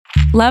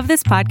Love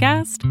this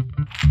podcast?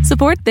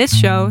 Support this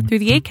show through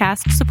the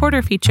Acast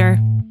supporter feature.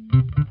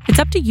 It's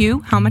up to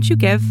you how much you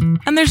give,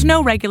 and there's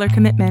no regular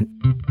commitment.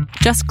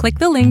 Just click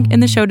the link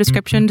in the show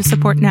description to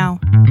support now.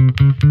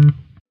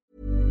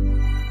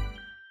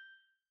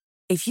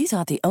 If you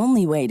thought the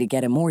only way to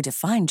get a more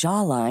defined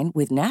jawline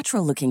with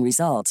natural-looking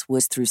results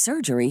was through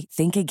surgery,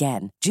 think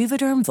again.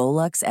 Juvederm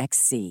Volux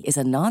XC is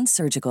a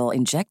non-surgical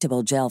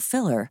injectable gel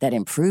filler that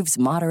improves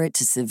moderate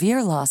to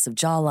severe loss of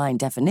jawline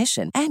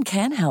definition and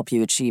can help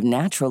you achieve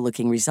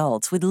natural-looking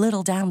results with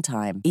little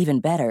downtime. Even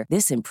better,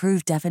 this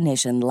improved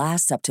definition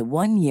lasts up to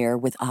 1 year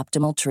with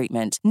optimal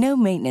treatment. No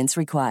maintenance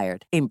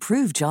required.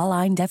 Improve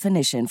jawline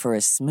definition for a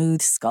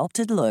smooth,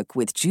 sculpted look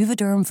with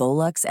Juvederm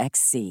Volux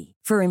XC.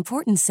 For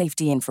important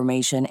safety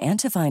information and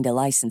to find a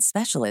licensed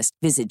specialist,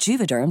 visit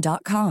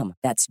Juvederm.com.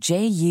 That's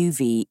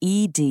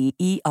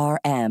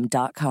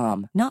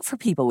Juvederm.com. Not for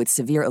people with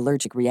severe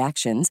allergic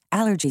reactions,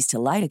 allergies to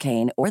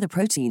lidocaine, or the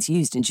proteins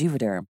used in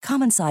Juvederm.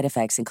 Common side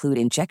effects include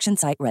injection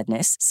site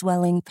redness,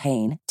 swelling,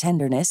 pain,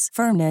 tenderness,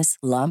 firmness,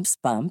 lumps,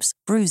 bumps,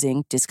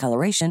 bruising,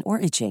 discoloration, or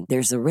itching.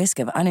 There's a risk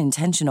of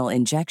unintentional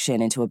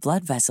injection into a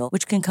blood vessel,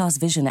 which can cause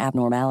vision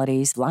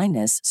abnormalities,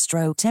 blindness,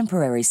 stroke,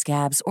 temporary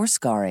scabs, or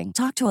scarring.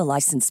 Talk to a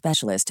licensed specialist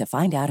to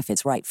find out if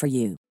it's right for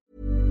you.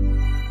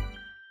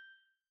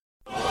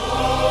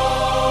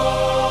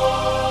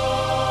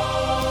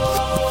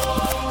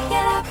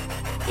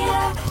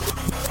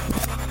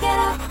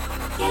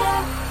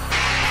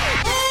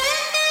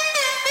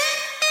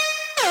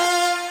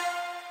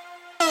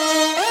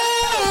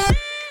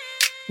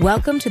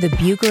 Welcome to the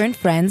Bucher and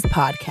Friends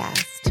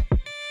podcast.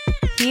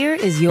 Here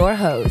is your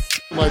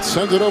host. Might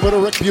send it over to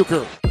Rick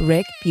Bucher.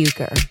 Rick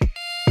Bucher.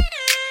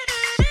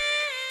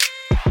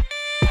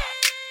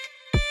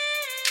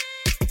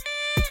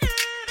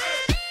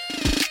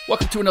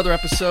 Welcome to another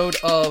episode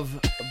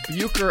of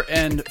Bucher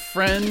and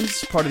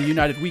Friends, part of the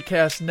United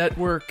WeCast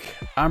Network.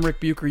 I'm Rick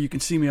Bucher. You can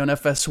see me on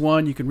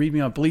FS1. You can read me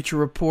on Bleacher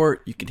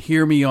Report. You can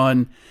hear me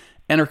on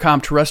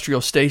Entercom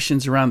terrestrial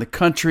stations around the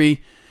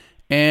country.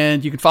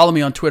 And you can follow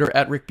me on Twitter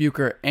at Rick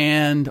Bucher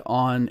and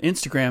on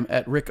Instagram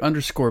at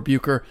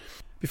Rick_Bucher.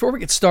 Before we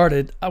get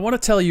started, I want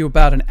to tell you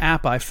about an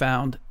app I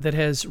found that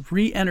has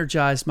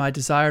re-energized my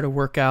desire to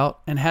work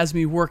out and has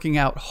me working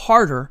out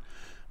harder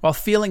while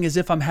feeling as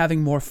if I'm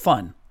having more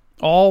fun,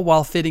 all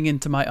while fitting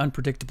into my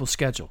unpredictable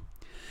schedule.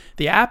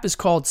 The app is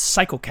called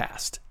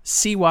CycleCast,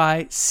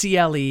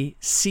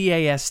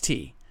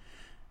 CycleCast.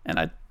 And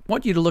I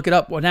want you to look it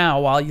up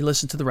now while you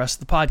listen to the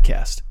rest of the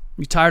podcast.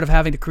 You tired of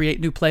having to create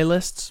new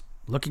playlists?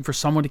 Looking for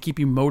someone to keep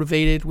you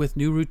motivated with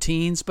new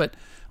routines, but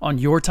on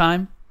your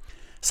time?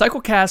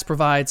 CycleCast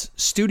provides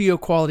studio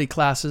quality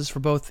classes for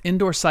both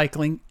indoor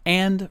cycling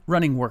and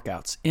running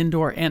workouts,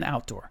 indoor and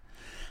outdoor.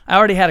 I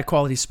already had a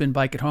quality spin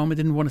bike at home and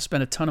didn't want to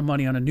spend a ton of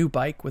money on a new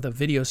bike with a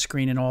video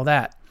screen and all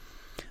that.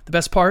 The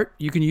best part,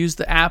 you can use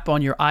the app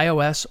on your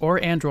iOS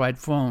or Android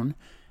phone,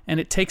 and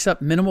it takes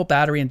up minimal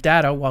battery and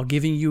data while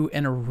giving you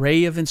an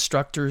array of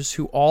instructors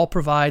who all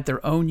provide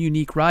their own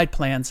unique ride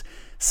plans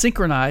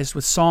synchronized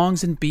with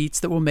songs and beats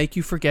that will make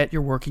you forget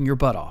you're working your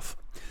butt off.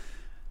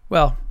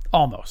 Well,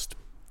 almost.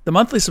 The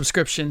monthly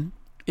subscription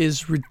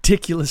is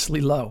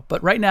ridiculously low,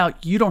 but right now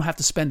you don't have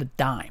to spend a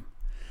dime.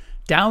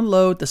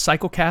 Download the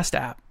CycleCast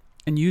app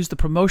and use the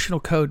promotional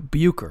code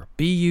BUCHER,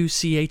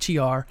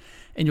 B-U-C-H-E-R,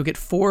 and you'll get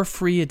 4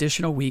 free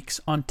additional weeks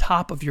on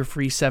top of your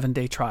free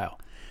 7-day trial.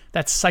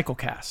 That's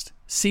CycleCast,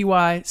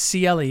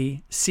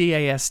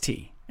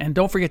 CycleCast. And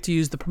don't forget to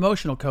use the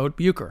promotional code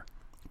BUCHER,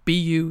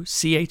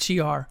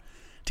 B-U-C-H-E-R,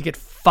 to get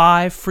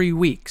 5 free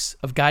weeks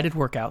of guided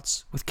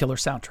workouts with killer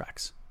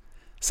soundtracks.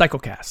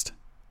 CycleCast.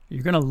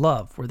 You're going to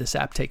love where this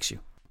app takes you.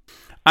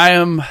 I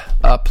am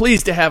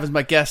pleased to have as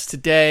my guest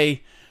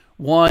today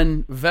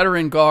one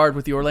veteran guard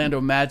with the Orlando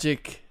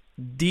Magic,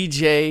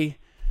 DJ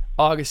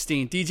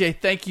Augustin. DJ,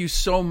 thank you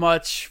so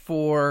much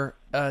for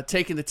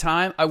taking the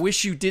time. I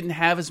wish you didn't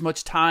have as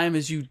much time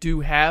as you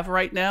do have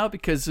right now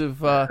because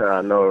of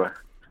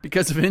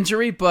because of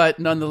injury, but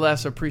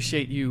nonetheless, I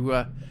appreciate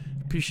you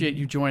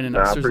joining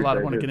us. There's a lot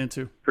I want to get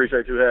into.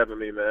 Appreciate you having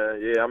me, man.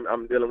 Yeah,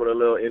 I'm dealing with a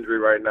little injury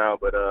right now,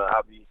 but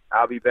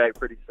I'll be back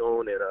pretty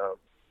soon and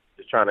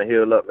just trying to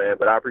heal up, man.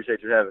 But I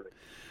appreciate you having me.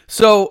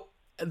 So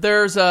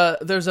there's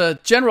a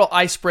general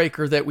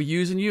icebreaker that we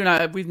use, and you and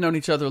I, we've known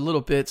each other a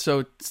little bit, so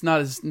it's not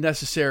as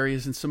necessary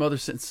as in some other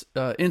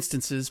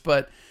instances.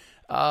 But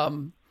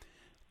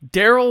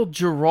Daryl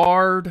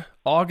Gerard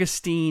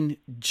Augustin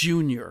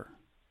Jr.,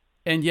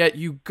 and yet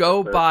you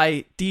go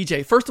by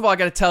DJ. First of all, I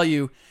got to tell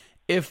you,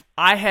 if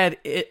I had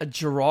a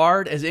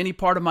Gerard as any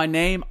part of my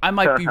name, I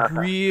might be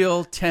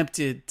real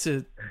tempted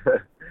to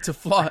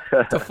flaunt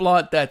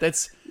that.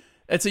 That's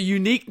a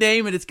unique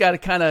name, and it's got a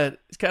kind of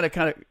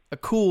a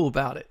cool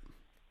about it.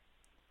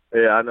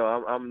 Yeah, I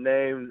know. I'm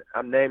named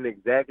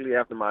exactly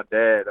after my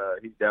dad.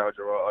 He's Daryl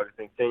Gerard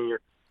Augustin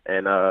Sr.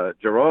 And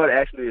Gerard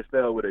actually is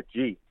spelled with a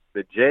G.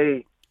 The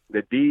J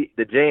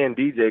in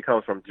DJ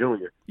comes from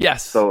Junior.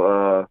 Yes.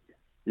 So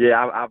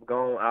yeah, I've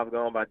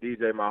gone by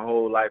DJ my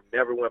whole life.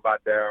 Never went by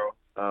Daryl.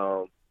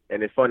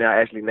 And it's funny, I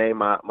actually named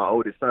my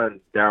oldest son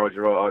Daryl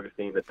Gerard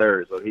Augustine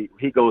III, so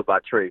he goes by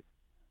Trey.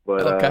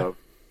 But Okay.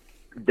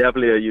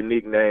 Definitely a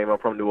unique name. I'm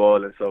from New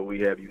Orleans, so we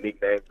have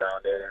unique names down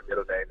there, and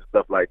middle names and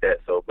stuff like that.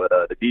 So, but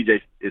the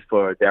DJ is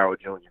for Daryl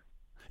Jr.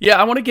 Yeah,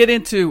 I want to get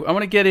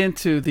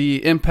into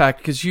the impact,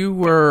 because you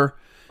were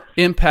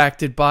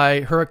impacted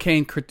by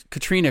Hurricane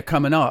Katrina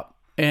coming up,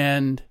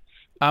 and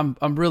I'm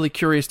really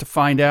curious to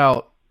find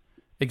out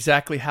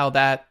exactly how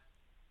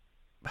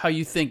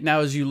you think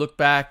now, as you look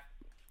back,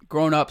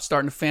 growing up,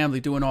 starting a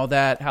family, doing all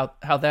that,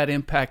 how that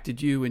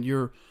impacted you and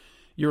your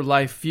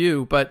life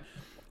view. But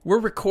we're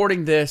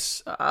recording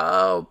this,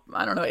 I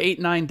don't know,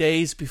 8-9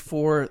 days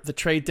before the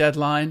trade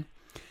deadline,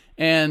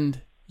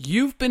 and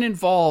you've been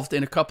involved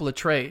in a couple of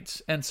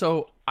trades. And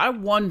so I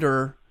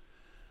wonder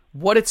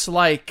what it's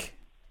like.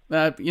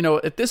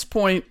 At this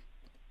point,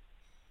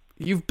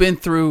 you've been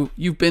through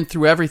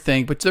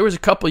everything, but there was a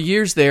couple of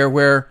years there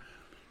where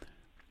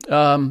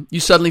you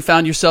suddenly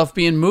found yourself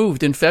being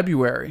moved in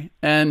February.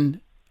 And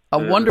I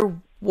wonder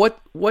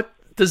what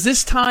does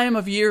this time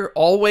of year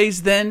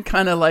always then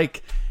kind of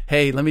like,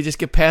 hey, let me just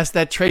get past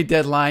that trade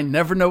deadline,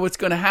 never know what's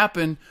going to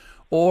happen,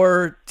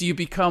 or do you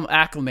become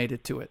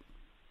acclimated to it?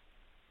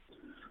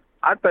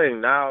 I think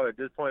now, at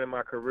this point in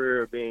my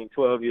career, being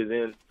 12 years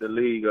in the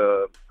league,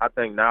 I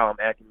think now I'm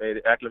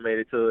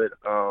acclimated to it.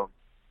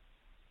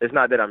 It's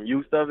not that I'm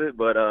used to it,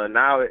 but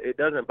now it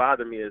doesn't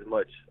bother me as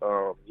much.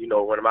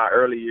 One of my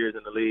early years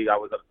in the league, I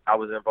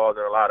was involved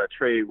in a lot of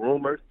trade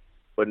rumors,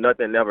 but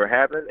nothing never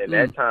happened. And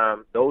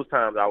those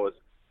times I was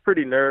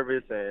pretty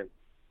nervous, and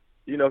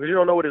because you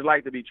don't know what it's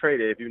like to be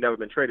traded if you've never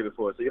been traded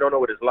before. So you don't know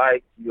what it's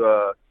like.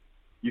 You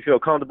feel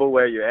comfortable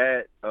where you're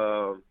at.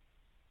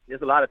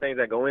 There's a lot of things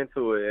that go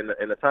into it.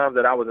 And the times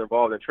that I was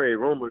involved in trade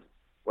rumors,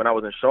 when I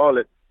was in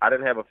Charlotte, I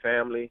didn't have a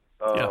family.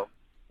 I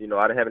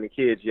didn't have any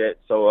kids yet.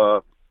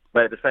 So,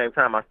 but at the same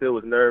time, I still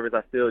was nervous.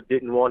 I still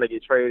didn't want to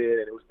get traded,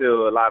 and it was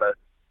still a lot of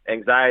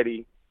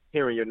anxiety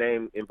hearing your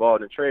name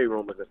involved in trade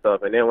rumors and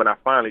stuff. And then when I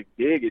finally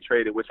did get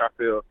traded, which I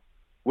feel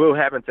will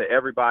happen to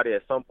everybody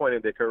at some point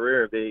in their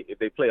career if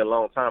they play a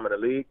long time in the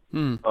league.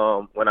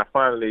 When I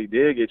finally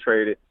did get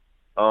traded,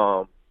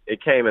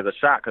 it came as a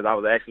shock, because I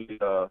was actually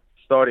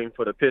starting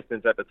for the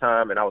Pistons at the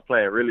time, and I was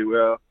playing really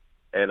well,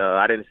 and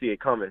I didn't see it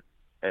coming.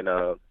 And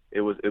it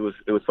was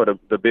for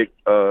the big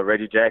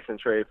Reggie Jackson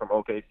trade from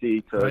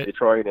OKC to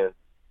Detroit, and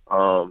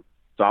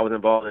so I was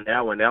involved in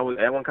that one. That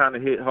one kind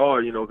of hit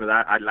hard, because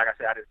I like I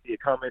said, I didn't see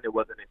it coming. There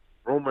wasn't any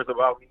rumors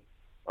about me.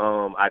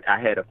 I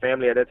had a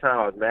family at that time.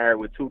 I was married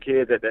with 2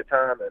 kids at that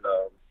time, and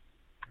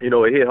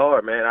it hit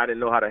hard, man. I didn't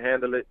know how to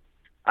handle it.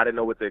 I didn't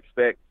know what to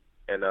expect,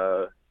 and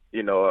I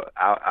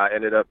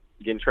ended up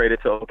getting traded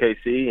to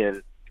OKC,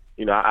 and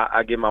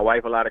I give my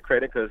wife a lot of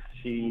credit, because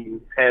she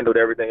handled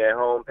everything at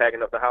home,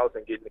 packing up the house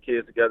and getting the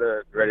kids together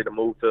and ready to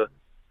move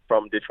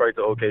from Detroit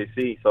to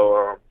OKC.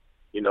 So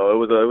it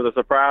was a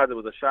surprise. It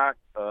was a shock.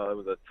 It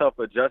was a tough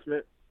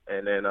adjustment,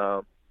 and then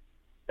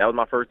that was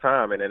my first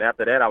time. And then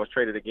after that, I was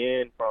traded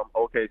again from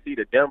OKC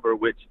to Denver,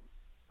 which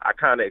I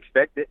kind of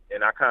expected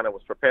and I kind of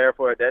was prepared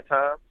for at that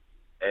time.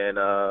 And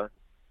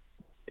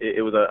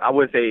it was I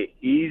wouldn't say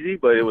easy,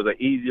 but it was an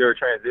easier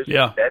transition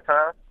at that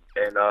time.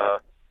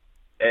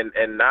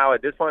 And now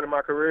at this point in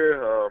my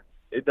career,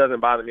 it doesn't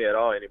bother me at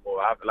all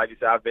anymore. Like you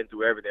said, I've been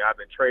through everything. I've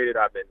been traded,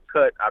 I've been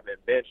cut, I've been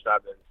benched,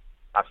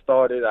 I've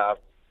started,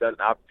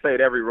 I've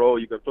played every role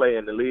you can play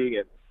in the league,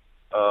 and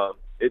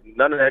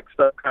none of that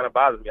stuff kind of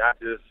bothers me. I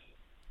just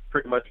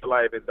pretty much feel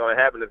like if it's going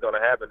to happen, it's going to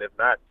happen. If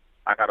not,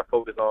 I got to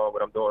focus on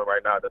what I'm doing right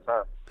now at the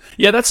time.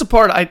 Yeah, that's the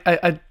part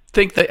I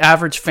think the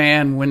average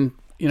fan, when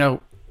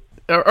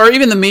or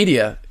even the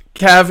media,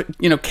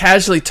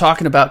 casually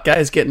talking about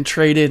guys getting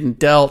traded and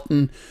dealt,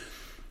 and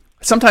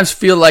sometimes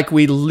feel like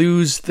we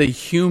lose the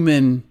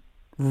human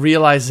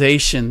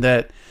realization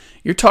that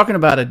you're talking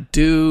about a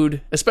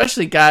dude,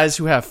 especially guys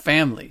who have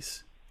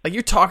families. Like,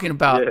 you're talking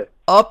about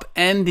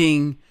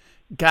upending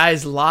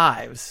guys'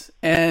 lives,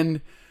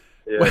 and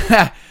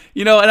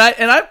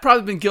and I've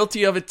probably been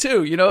guilty of it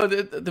too.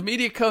 The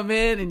media come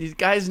in and these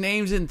guys'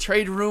 names in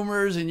trade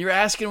rumors, and you're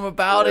asking them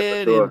about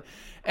it,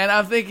 and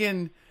I'm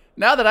thinking,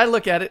 now that I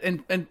look at it,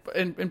 and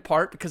in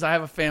part because I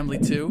have a family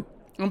too,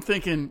 I'm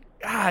thinking,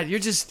 God, you're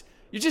just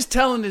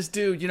telling this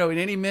dude, in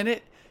any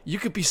minute you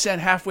could be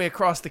sent halfway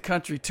across the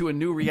country to a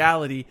new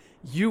reality,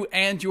 you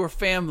and your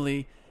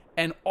family,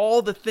 and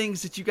all the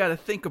things that you got to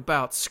think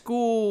about,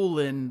 school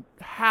and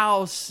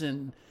house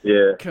and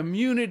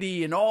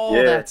community and all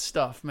that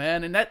stuff,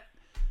 man. And that,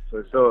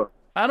 for sure,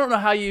 I don't know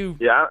how you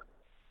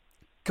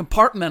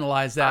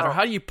compartmentalize that, or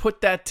how you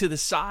put that to the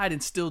side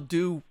and still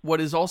do what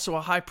is also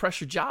a high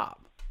pressure job.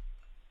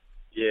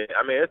 Yeah,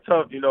 I mean, it's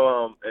tough,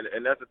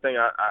 and that's the thing.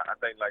 I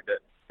think, like,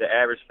 the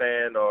average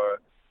fan, or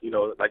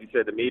like you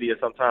said, the media,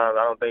 sometimes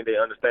I don't think they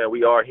understand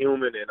we are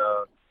human. And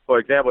for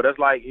example, that's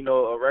like,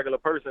 a regular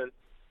person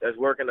that's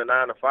working a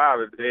 9 to 5.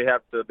 If they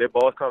have to, their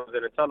boss comes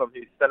in and tell them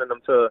he's sending them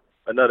to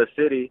another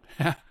city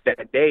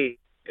that day,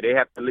 they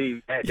have to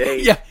leave that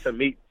day to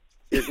meet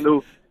his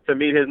new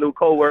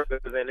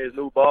coworkers and his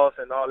new boss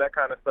and all that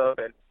kind of stuff.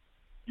 And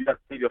you have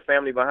to leave your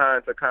family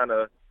behind to kind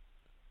of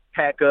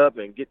pack up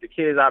and get the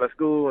kids out of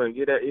school and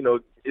get that.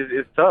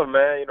 It's tough,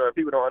 man. And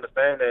people don't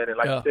understand that. And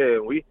like you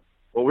said,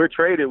 when we're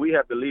traded, we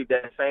have to leave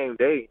that same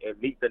day and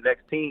meet the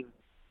next team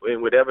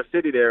in whatever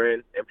city they're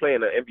in and play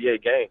in an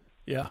NBA game.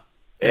 Yeah.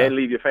 And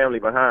leave your family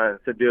behind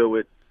to deal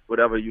with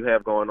whatever you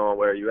have going on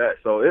where you at.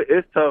 So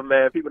it's tough,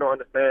 man. People don't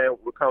understand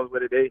what comes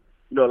with it.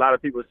 A lot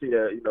of people see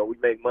that, we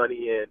make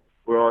money and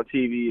we're on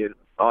TV and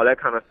all that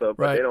kind of stuff,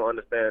 but they don't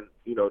understand,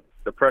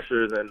 the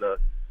pressures and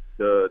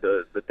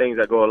the things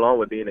that go along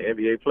with being an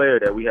NBA player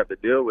that we have to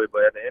deal with.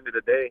 But at the end of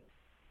the day,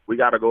 we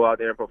got to go out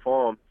there and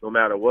perform no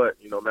matter what,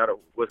 no matter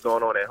what's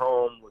going on at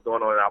home, what's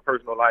going on in our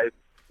personal life,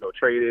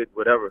 traded,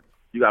 whatever.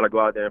 You got to go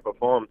out there and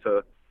perform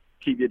to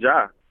keep your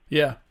job.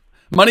 Yeah.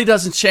 Money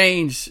doesn't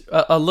change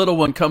a little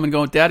one coming and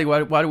going, Daddy,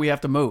 why do we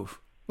have to move?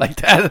 Like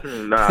that?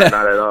 Nah,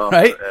 not at all.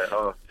 Right? At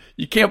all.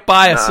 You can't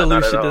buy a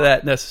solution to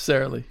that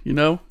necessarily,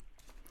 Yeah,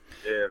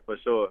 for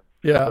sure.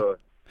 Yeah. For sure.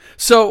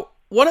 So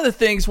one of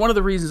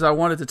the reasons I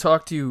wanted to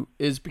talk to you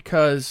is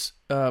because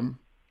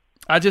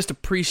I just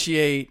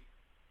appreciate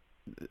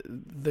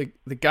the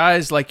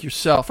guys like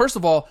yourself. First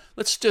of all,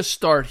 let's just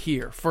start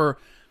here. For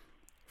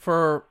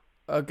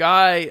a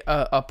guy,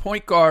 a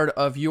point guard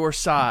of your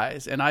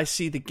size, and I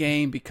see the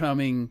game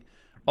becoming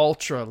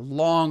ultra,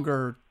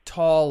 longer,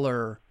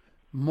 taller,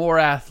 more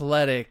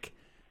athletic.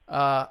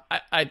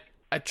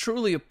 I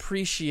truly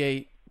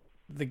appreciate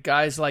the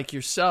guys like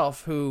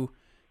yourself who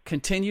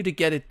continue to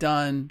get it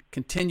done,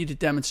 continue to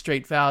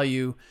demonstrate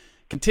value,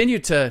 continue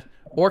to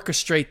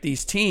orchestrate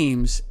these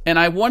teams. And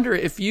I wonder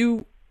if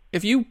you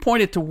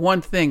pointed to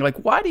one thing, like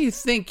why do you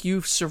think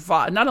you've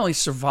survived, not only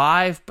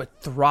survived,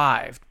 but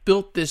thrived,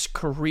 built this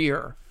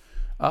career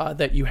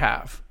that you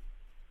have?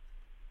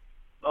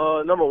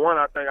 Number one,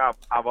 I think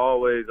I've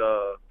always,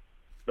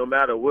 no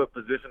matter what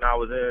position I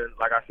was in,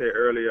 like I said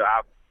earlier,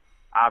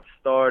 I've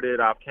started,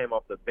 I've came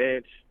off the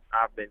bench,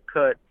 I've been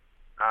cut,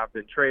 I've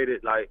been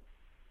traded. Like,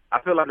 I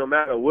feel like no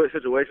matter what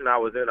situation I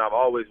was in, I've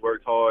always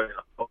worked hard.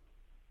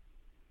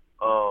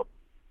 I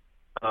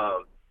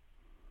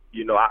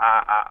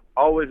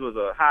always was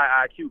a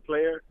high IQ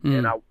player,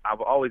 and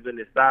I've always been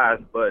this size.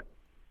 But,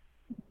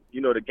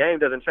 the game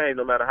doesn't change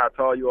no matter how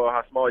tall you are,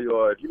 how small you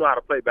are. If you know how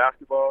to play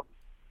basketball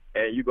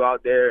and you go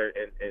out there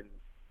and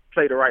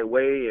play the right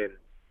way and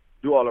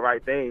do all the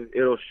right things,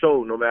 it'll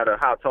show no matter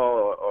how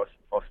tall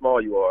or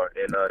small you are.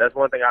 And that's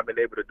one thing I've been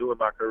able to do in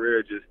my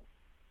career, just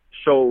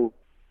show,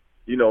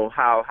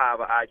 how high of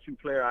an IQ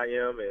player I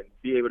am and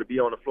be able to be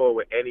on the floor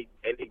with any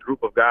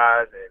group of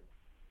guys and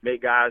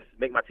make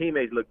my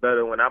teammates look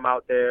better when I'm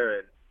out there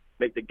and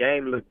make the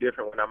game look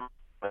different when I'm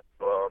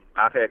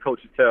I've had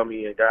coaches tell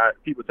me and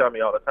people tell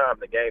me all the time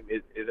the game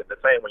isn't the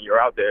same when you're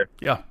out there.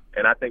 Yeah.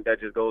 And I think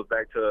that just goes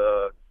back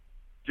to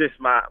just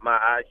my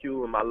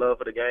IQ and my love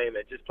for the game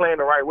and just playing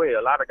the right way.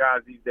 A lot of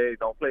guys these days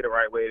don't play the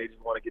right way. They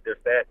just want to get their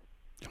stats.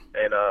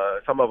 And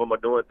some of them are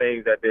doing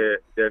things that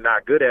they're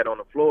not good at on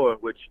the floor,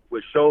 which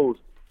shows,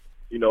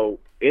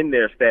 in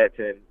their stats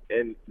and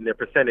in their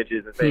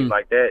percentages and things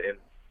like that. And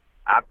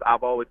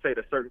I've always played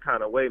a certain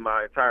kind of way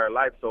my entire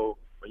life. So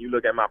when you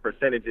look at my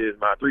percentages,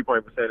 my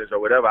 3-point percentage or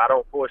whatever, I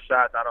don't force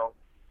shots.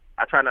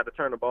 I try not to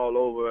turn the ball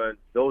over, and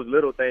those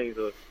little things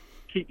will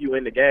keep you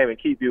in the game and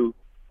keep you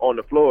on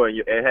the floor,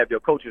 and have your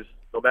coaches,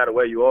 no matter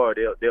where you are,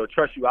 they'll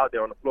trust you out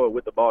there on the floor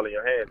with the ball in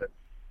your hands. And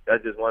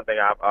that's just one thing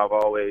I've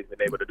always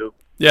been able to do.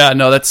 Yeah,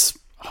 no, that's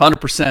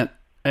 100%.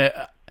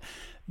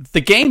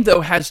 The game,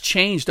 though, has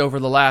changed over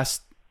the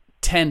last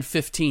 10,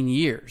 15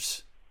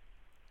 years.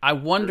 I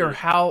wonder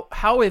how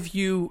have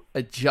you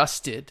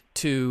adjusted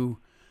to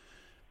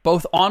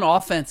both on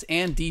offense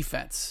and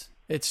defense?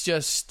 It's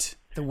just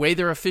the way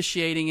they're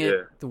officiating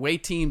it, the way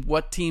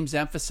what teams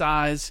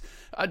emphasize.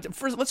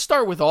 First, let's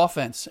start with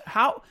offense.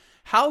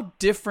 How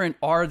different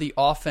are the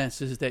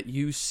offenses that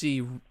you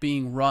see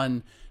being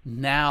run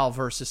now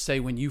versus, say,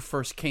 when you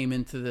first came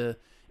into the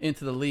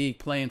league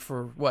playing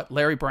for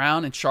Larry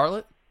Brown in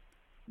Charlotte?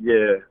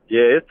 Yeah,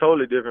 it's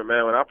totally different,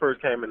 man. When I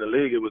first came in the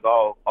league, it was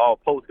all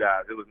post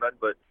guys. It was nothing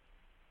but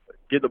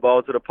get the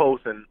ball to the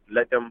post and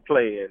let them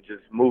play and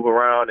just move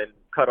around and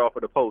cut off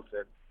of the post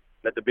and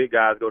let the big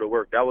guys go to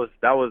work. That was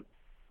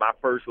my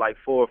first 4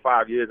 or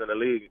 5 years in the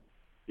league,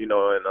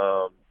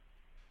 and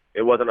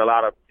it wasn't a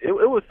lot of it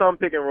was some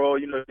pick and roll.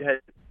 You had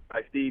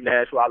like Steve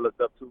Nash, who I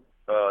looked up to,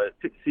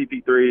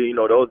 CP3,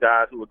 those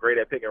guys who were great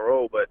at pick and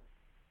roll, but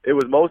it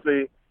was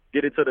mostly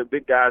get it to the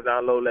big guys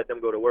down low, let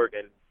them go to work,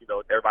 and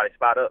everybody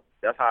spot up.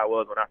 That's how it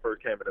was when I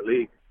first came in the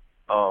league.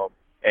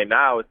 And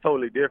now it's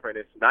totally different.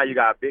 Now you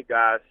got big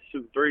guys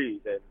shooting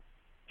threes and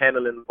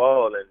handling the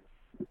ball,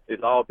 and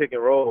it's all pick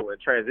and roll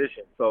and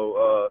transition.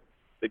 So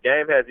the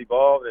game has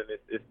evolved, and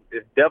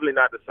it's definitely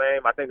not the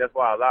same. I think that's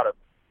why a lot of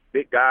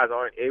big guys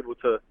aren't able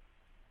to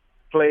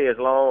play as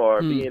long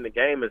or be in the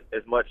game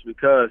as much,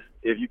 because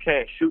if you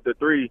can't shoot the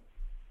three,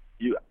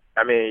 you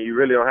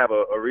really don't have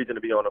a reason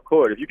to be on the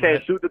court. If you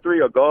can't shoot the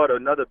three or guard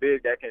another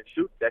big that can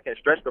shoot, that can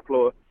stretch the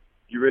floor,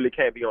 you really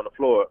can't be on the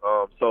floor.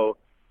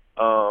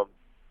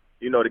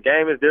 The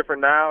game is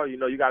different now.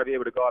 You got to be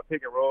able to guard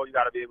pick and roll. You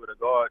got to be able to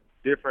guard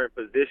different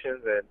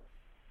positions and,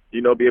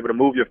 be able to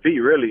move your feet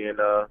really. And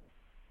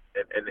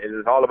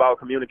it's all about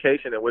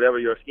communication and whatever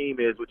your scheme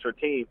is with your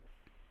team,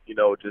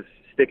 just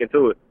sticking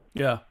to it.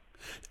 Yeah.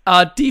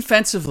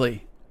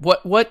 Defensively,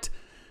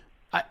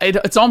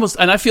 it's almost,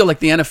 and I feel like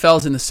the NFL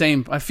is in the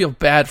same. I feel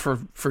bad for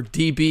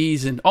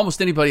DBs and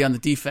almost anybody on the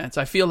defense.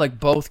 I feel like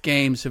both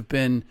games have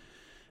been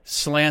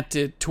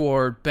slanted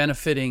toward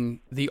benefiting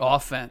the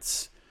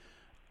offense.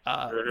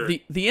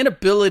 The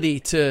inability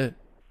to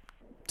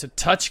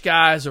touch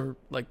guys, or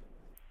like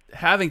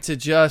having to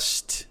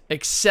just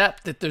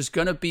accept that there's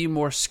going to be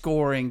more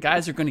scoring.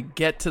 Guys are going to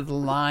get to the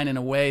line in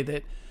a way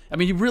that,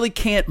 you really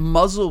can't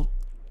muzzle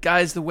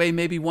guys the way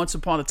maybe once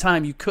upon a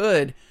time you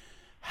could.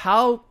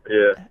 How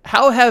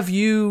do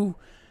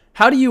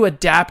you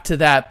adapt to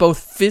that, both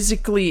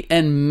physically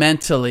and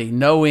mentally,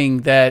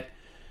 knowing that,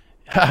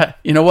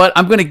 you know what,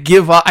 I'm going to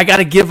give up. I got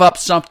to give up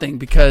something,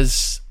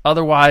 because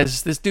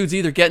otherwise this dude's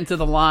either getting to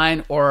the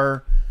line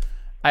or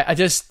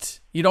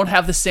you don't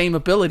have the same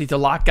ability to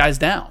lock guys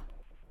down.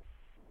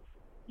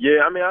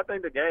 Yeah, I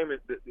think the game is,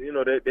 the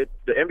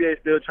NBA is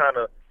still trying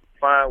to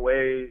find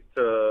ways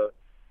to,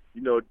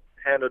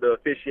 handle the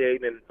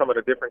officiating and some of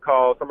the different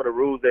calls, some of the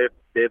rules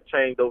they've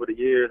changed over the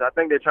years. I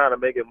think they're trying to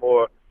make it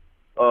more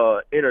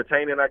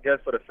entertaining, I guess,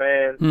 for the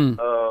fans, and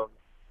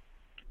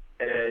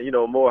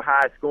more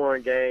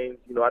high-scoring games.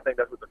 I think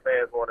that's what the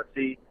fans want to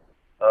see.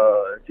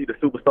 See the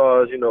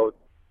superstars,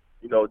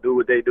 do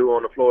what they do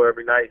on the floor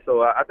every night.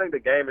 So I think the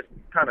game is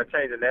kind of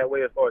changing that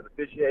way as far as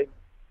officiating.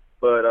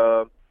 But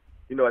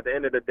at the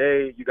end of the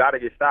day, you got to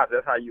get stops.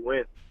 That's how you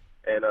win.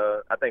 And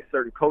I think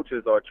certain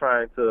coaches are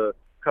trying to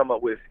come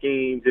up with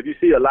schemes. If you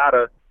see a lot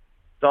of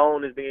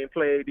zone is being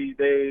played these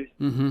days,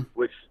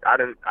 which I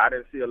didn't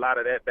see a lot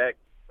of that back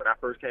when I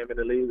first came in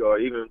the league, or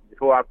even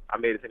before I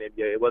made it to the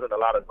NBA. It wasn't a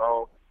lot of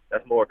zone.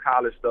 That's more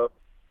college stuff.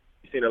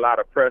 You've seen a lot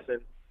of pressing.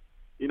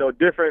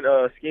 Different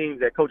schemes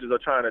that coaches are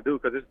trying to do,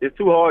 because it's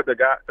too hard to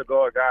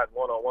guard guys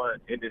one-on-one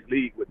in this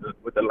league with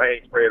the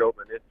lane spread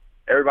open.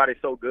 Everybody's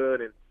so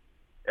good and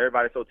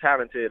everybody's so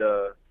talented.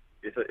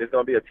 It's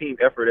going to be a team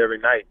effort every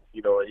night,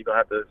 and you're going to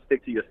have to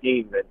stick to your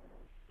scheme and,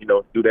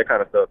 do that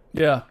kind of stuff.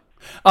 Yeah.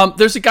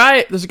 There's a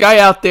guy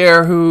out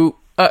there who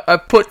I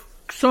put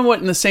somewhat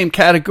in the same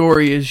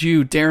category as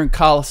you, Darren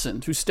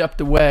Collison, who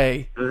stepped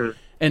away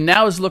and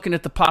now is looking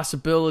at the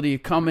possibility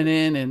of coming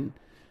in and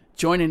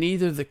joining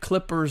either the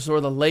Clippers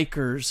or the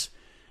Lakers.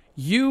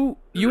 You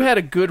had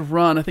a good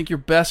run. I think your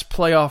best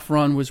playoff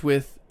run was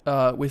with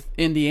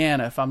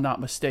Indiana, if I'm not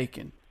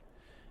mistaken.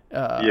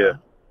 Yeah.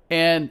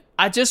 And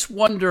I just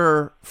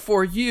wonder,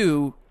 for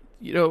you,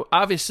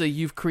 obviously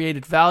you've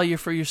created value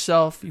for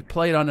yourself. You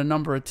played on a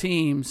number of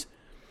teams.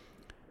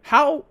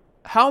 How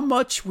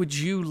much would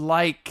you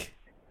like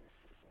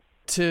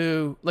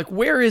to,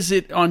 where is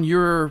it on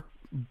your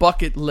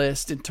bucket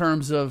list in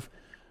terms of,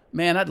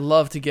 man, I'd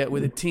love to get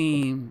with a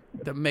team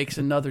that makes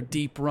another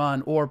deep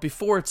run, or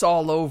before it's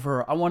all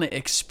over, I want to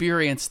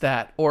experience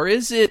that? Or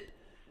do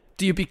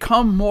you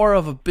become more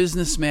of a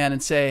businessman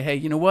and say, hey,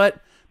 you know what?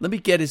 Let me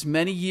get as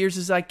many years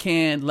as I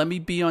can. Let me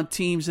be on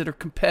teams that are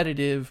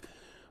competitive.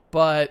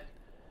 But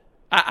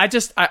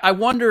I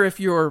wonder if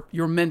your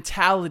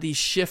mentality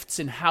shifts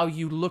in how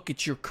you look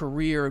at your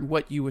career and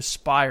what you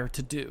aspire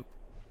to do.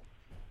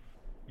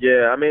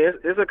 Yeah,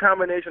 it's a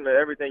combination of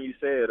everything you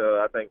said.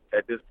 I think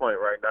at this point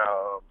right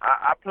now,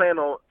 I plan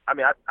on.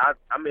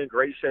 I'm in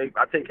great shape.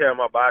 I take care of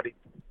my body.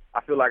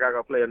 I feel like I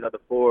can play another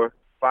 4-5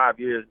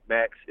 years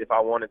max if I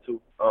wanted to.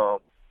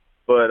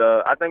 But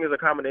I think it's a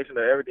combination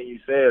of everything you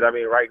said.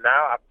 Right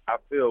now, I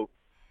feel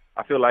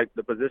like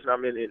the position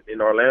I'm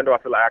in Orlando,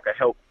 I feel like I can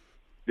help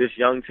this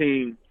young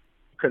team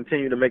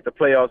continue to make the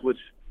playoffs, which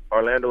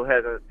Orlando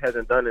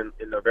hasn't done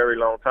in a very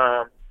long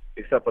time.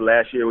 Except for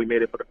last year, we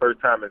made it for the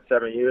first time in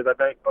 7 years, I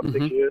think, or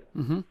 6 years.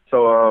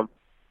 So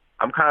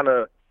I'm kind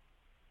of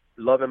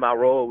loving my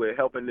role with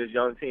helping this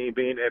young team,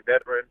 being a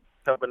veteran,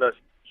 helping us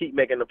keep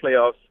making the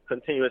playoffs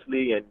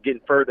continuously and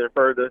getting further and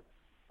further.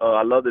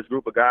 I love this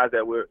group of guys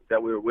that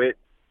we're with,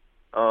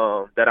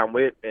 that I'm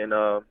with, and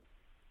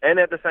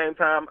at the same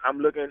time, I'm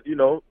looking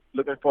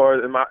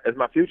forward as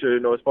my future,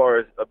 as far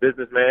as a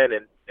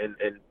businessman and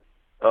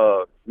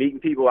meeting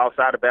people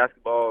outside of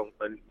basketball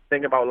and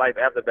thinking about life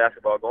after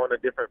basketball, going to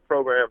different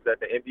programs that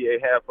the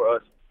NBA have for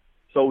us,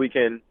 so we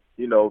can,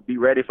 be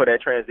ready for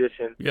that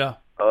transition. Yeah.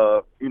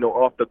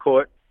 Off the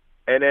court,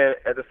 and then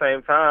at the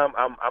same time,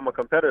 I'm a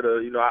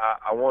competitor.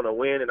 I want to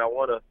win and I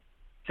want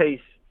to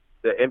taste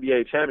the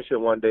NBA championship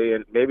one day,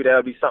 and maybe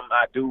that'll be something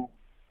I do,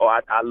 or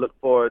I look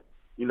forward,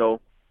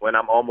 when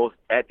I'm almost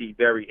at the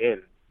very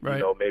end.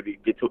 Right. Maybe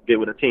get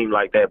with a team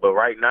like that. But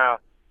right now,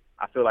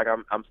 I feel like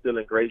I'm still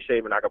in great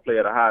shape and I can play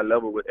at a high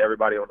level with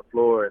everybody on the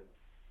floor. And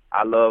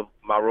I love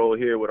my role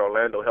here with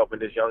Orlando, helping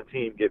this young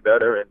team get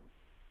better and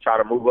try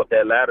to move up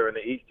that ladder in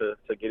the East to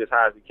get as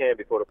high as we can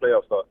before the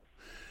playoffs start.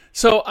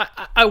 So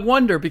I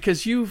wonder,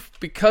 because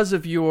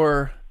of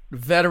your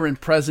veteran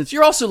presence,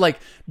 you're also like,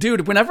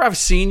 dude, whenever I've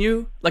seen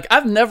you,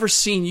 I've never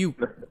seen you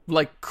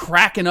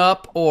cracking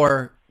up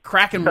or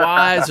cracking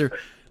wise or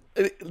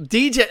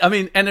DJ, I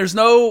mean, and there's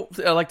no,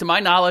 like, to my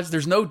knowledge,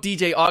 there's no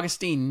DJ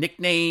Augustine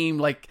nickname.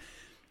 Like,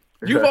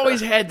 you've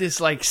always had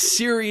this, like,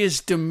 serious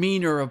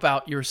demeanor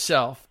about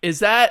yourself. Is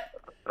that,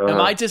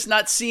 am I just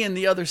not seeing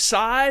the other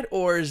side,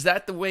 or is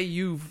that the way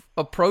you've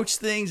approached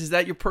things? Is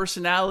that your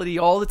personality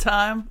all the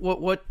time?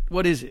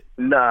 What is it?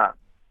 Nah,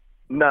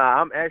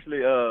 I'm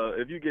actually,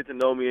 if you get to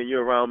know me and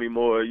you're around me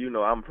more, you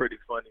know, I'm pretty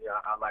funny.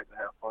 I like to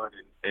have fun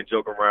and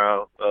joke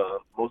around.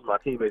 Most of my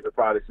teammates would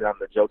probably say I'm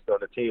the jokester on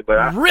the team,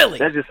 but really?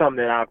 That's just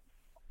something that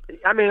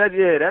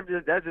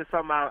that's just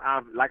something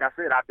I've, like I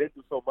said, I've been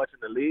through so much in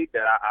the league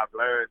that I've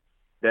learned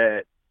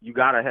that you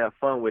got to have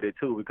fun with it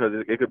too, because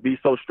it could be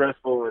so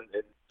stressful and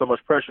so much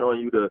pressure on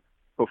you to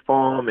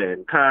perform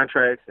and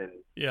contracts and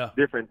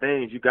different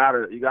things. You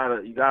gotta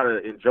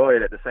enjoy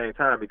it at the same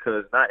time,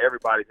 because not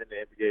everybody's in the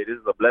NBA. This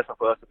is a blessing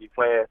for us to be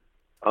playing.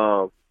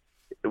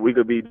 We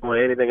could be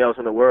doing anything else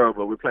in the world,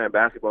 but we're playing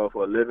basketball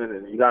for a living,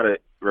 and you gotta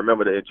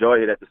remember to enjoy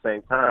it at the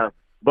same time.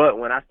 But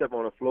when I step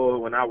on the floor,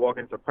 when I walk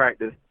into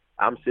practice,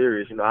 I'm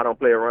serious. You know, I don't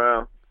play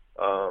around.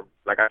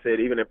 Like I said,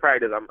 even in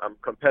practice, I'm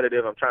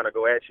competitive. I'm trying to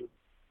go at you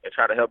and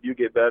try to help you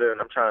get better,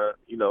 and I'm trying to,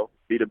 you know,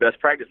 be the best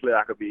practice player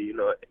I could be. You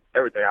know,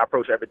 everything. I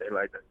approach everything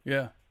like that.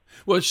 Yeah.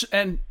 Well,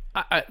 and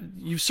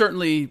you've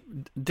certainly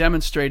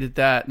demonstrated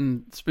that,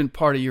 and it's been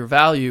part of your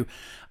value.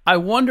 I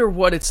wonder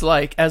what it's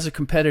like as a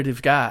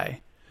competitive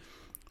guy.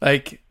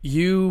 Like,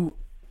 they've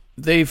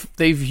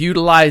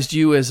utilized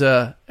you as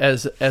a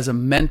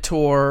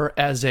mentor,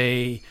 as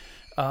a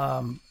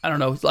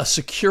a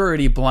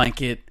security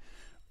blanket,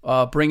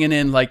 bringing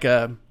in like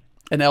an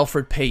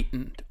Elfrid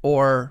Payton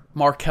or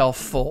Markelle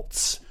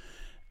Fultz,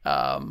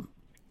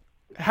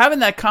 having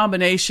that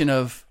combination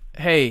of,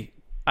 hey,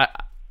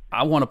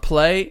 I want to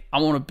play, I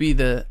want to be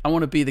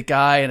the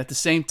guy, and at the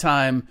same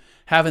time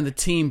having the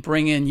team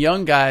bring in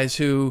young guys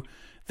who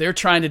they're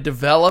trying to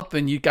develop,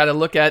 and you got to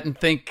look at and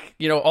think,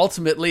 you know,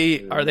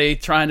 ultimately, are they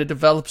trying to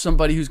develop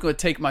somebody who's going to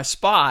take my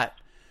spot?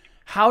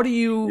 How do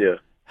you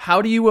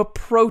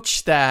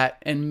approach that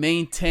and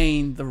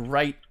maintain the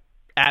right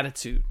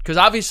attitude? Because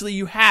obviously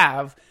you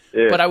have,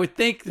 but I would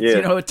think that,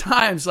 you know, at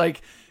times,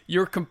 like,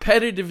 your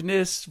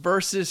competitiveness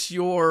versus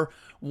your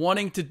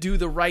wanting to do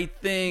the right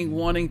thing,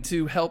 wanting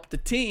to help the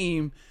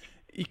team,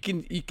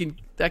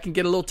 that can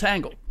get a little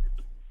tangled.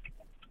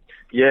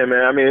 Yeah,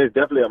 man. I mean, it's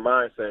definitely a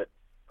mindset.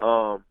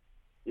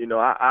 You know,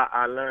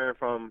 I learned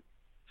from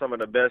some of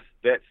the best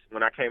vets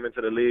when I came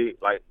into the league,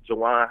 like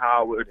Juwan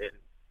Howard and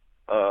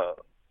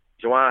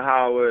Gerald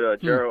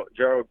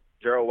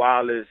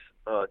Wallace,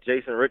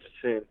 Jason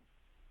Richardson,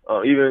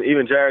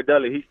 even Jared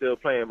Dudley. He's still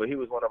playing, but he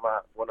was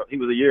he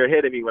was a year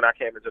ahead of me when I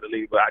came into the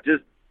league. But I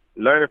just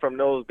learning from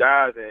those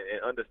guys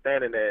and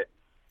understanding that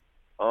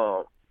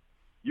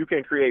you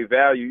can create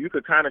value. You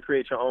could kind of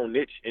create your own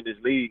niche in this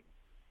league.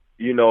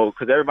 You know,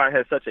 because everybody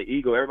has such an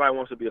ego. Everybody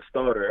wants to be a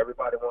starter.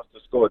 Everybody wants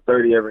to score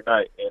 30 every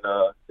night, and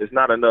there's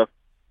not enough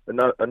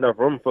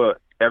room for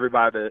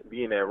everybody to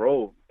be in that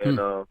role. And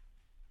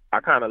I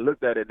kind of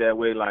looked at it that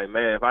way, like,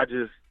 man, if I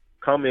just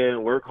come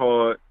in, work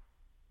hard,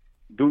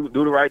 do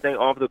the right thing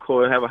off the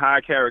court, have a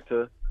high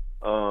character,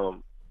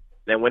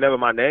 then whenever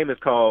my name is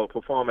called,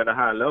 perform at a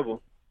high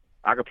level,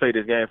 I could play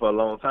this game for a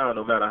long time,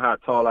 no matter how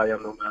tall I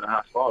am, no matter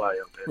how small I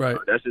am. And, right.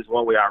 That's just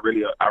one way I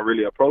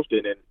really approached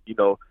it. And, you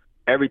know,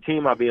 every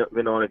team I've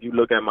been on, if you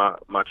look at my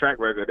track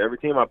record, every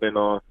team I've been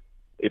on,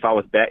 if I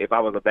was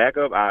a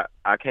backup,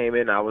 I came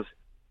in, I was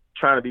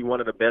trying to be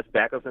one of the best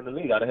backups in the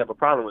league. I didn't have a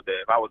problem with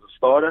that. If I was a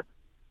starter,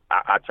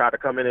 I tried to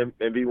come in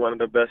and be one of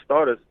the best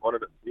starters, one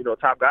of the, you know,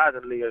 top guys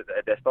in the league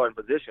at that starting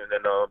position.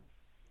 And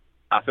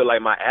I feel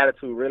like my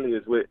attitude really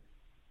is what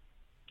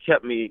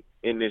kept me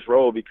in this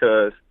role,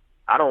 because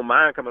I don't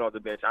mind coming off the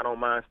bench. I don't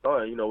mind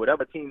starting. You know,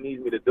 whatever team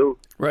needs me to do.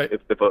 Right.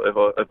 If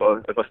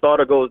a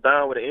starter goes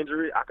down with an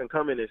injury, I can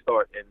come in and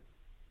start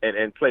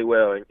and play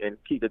well and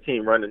keep the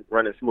team running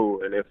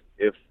smooth. And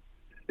if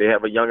they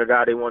have a younger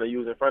guy they want to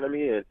use in front of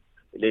me and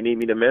they need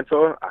me to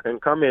mentor, I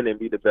can come in and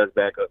be the best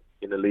backup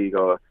in the league,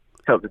 or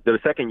help the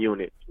second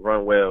unit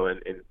run well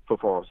and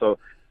perform. So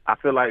I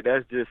feel like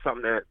that's just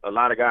something that a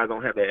lot of guys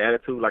don't have that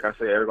attitude. Like I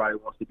said, everybody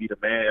wants to be the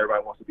man.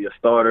 Everybody wants to be a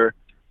starter.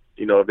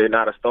 You know, if they're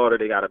not a starter,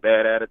 they got a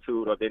bad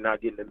attitude, or if they're not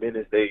getting the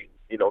minutes, they,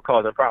 you know,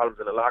 causing problems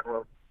in the locker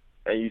room.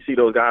 And you see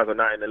those guys are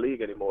not in the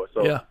league anymore.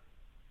 So,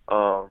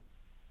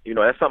 you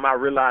know, that's something I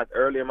realized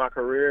early in my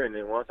career. And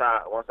then once I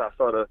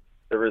saw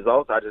the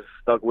results, I just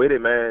stuck with it,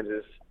 man.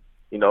 Just,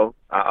 you know,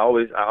 I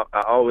always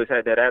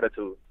had that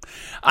attitude.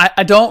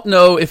 I don't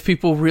know if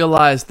people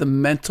realize the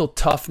mental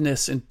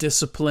toughness and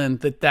discipline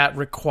that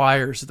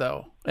requires,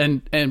 though.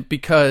 And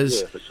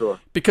because, for sure.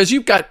 Because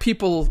you've got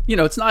people, you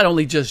know, it's not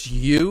only just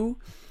you,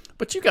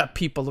 but you got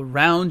people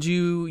around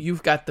you.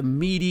 You've got the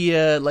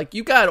media, like,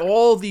 you got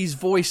all these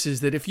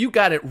voices that if you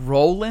got it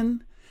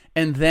rolling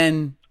and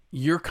then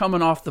you're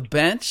coming off the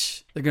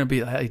bench, they're going to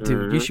be like, hey,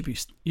 dude, you should be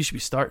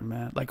starting,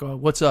 man. Like, oh,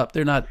 what's up?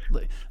 They're not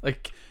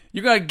like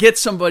you're going to get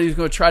somebody who's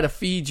going to try to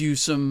feed you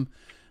some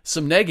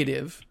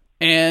negative.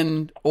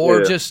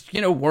 or just,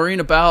 worrying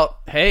about,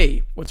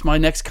 hey, what's my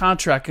next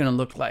contract going to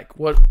look like?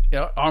 What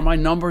are my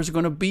numbers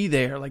going to be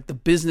there? Like the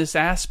business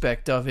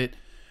aspect of it.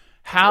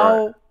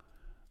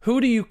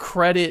 Who do you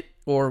credit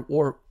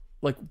or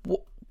like,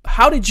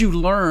 how did you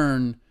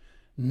learn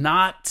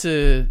not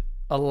to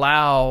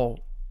allow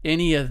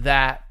any of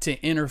that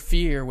to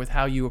interfere with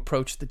how you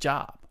approach the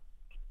job?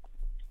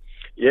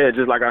 Yeah,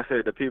 just like I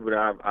said, the people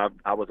that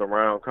I was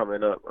around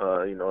coming up,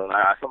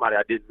 somebody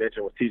I didn't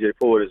mention was TJ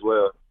Ford as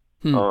well.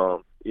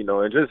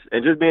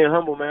 And just being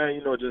humble,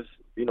 man,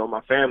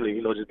 my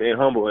family, just being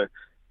humble. And,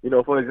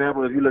 for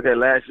example, if you look at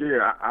last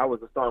year, I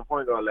was a starting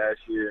point guard last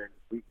year.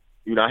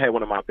 And I had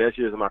one of my best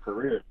years of my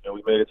career. And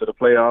we made it to the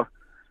playoffs.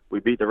 We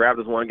beat the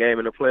Raptors one game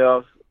in the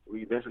playoffs.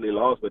 We eventually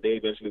lost, but they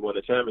eventually won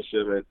the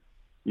championship.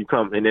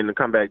 And then to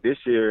come back this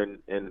year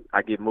and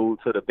I get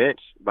moved to the bench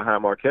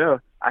behind Markelle,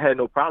 I had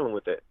no problem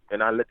with that.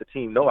 And I let the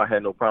team know I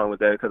had no problem with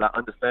that because I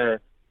understand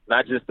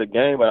not just the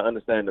game, but I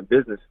understand the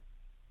business.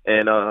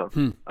 And I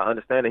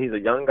understand that he's a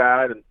young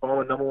guy, the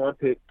former number one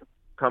pick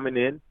coming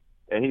in,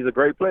 and he's a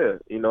great player,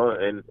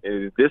 and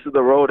if this is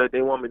the role that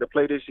they want me to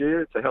play this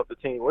year to help the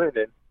team win,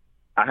 then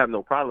I have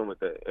no problem with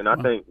that. And I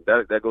think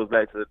that goes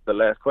back to the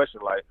last question,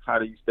 like how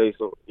do you stay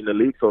so in the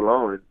league so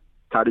long, and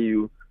how do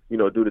you,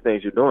 do the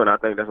things you're doing? I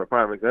think that's a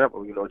prime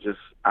example.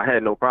 I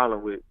had no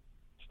problem with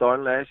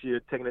starting last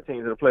year, taking the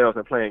team to the playoffs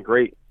and playing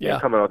great, and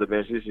coming off the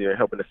bench this year and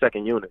helping the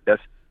second unit.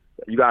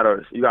 You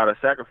gotta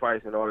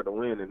sacrifice in order to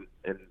win,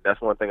 and that's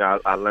one thing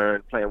I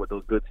learned playing with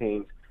those good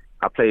teams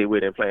I played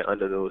with and playing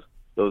under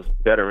those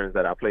veterans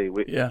that I played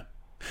with. Yeah,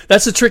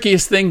 that's the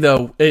trickiest thing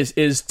though,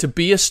 is to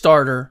be a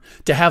starter,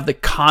 to have the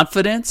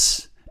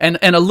confidence and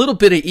a little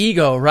bit of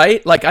ego,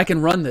 right? Like I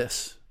can run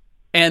this,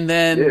 and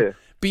then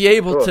be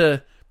able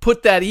to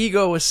put that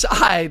ego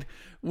aside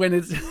when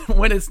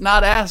it's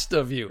not asked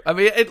of you. I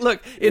mean,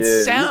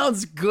 it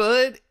sounds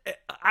good.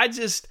 I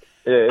just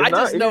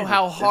know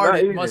how hard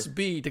it must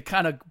be to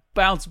kind of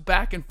bounce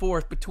back and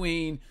forth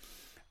between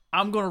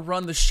I'm going to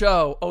run the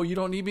show. Oh, you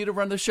don't need me to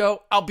run the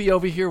show? I'll be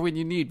over here when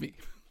you need me.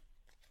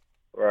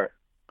 Right.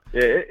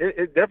 Yeah,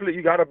 it definitely,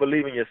 you got to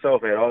believe in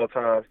yourself at all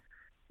times.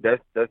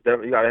 That's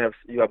definitely, you got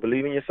to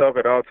believe in yourself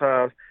at all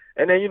times.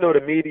 And then,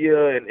 the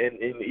media and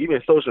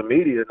even social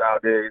media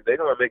nowadays, they're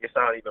going to make it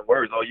sound even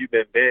worse. Oh, you've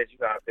been benched. You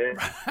got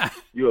benched.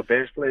 You're a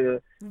bench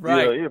player.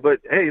 Right. But,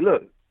 hey,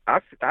 look, I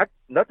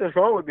nothing's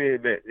wrong with being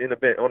on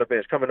the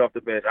bench, coming off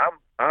the bench.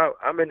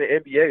 I'm in the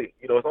NBA.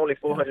 It's only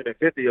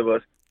 450 of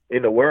us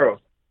in the world,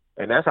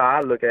 and that's how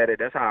I look at it.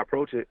 That's how I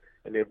approach it.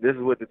 And if this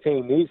is what the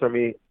team needs from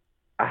me,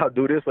 I'll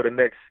do this for the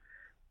next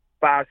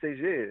 5-6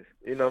 years.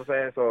 You know what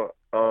I'm saying?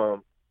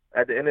 So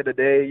at the end of the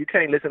day, you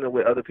can't listen to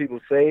what other people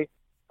say.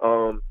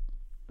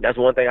 That's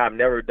one thing I've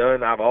never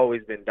done. I've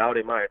always been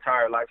doubted my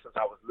entire life since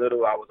I was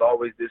little. I was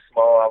always this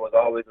small. I was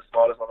always the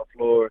smallest on the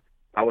floor.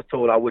 I was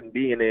told I wouldn't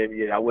be in the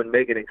NBA. I wouldn't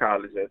make it in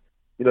college. And,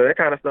 that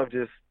kind of stuff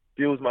just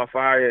fuels my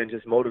fire and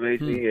just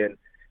motivates me. And,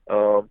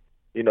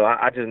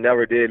 I just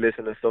never did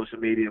listen to social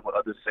media, what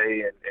others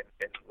say, and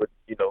what,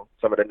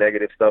 some of the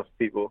negative stuff,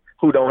 people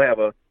who don't have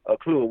a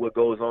clue of what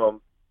goes on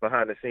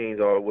behind the scenes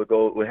or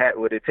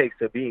what it takes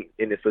to be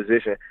in this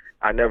position.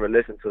 I never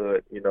listened to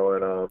it,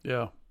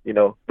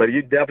 but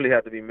you definitely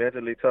have to be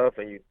mentally tough,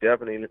 and you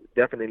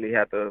definitely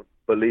have to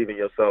believe in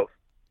yourself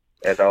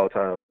at all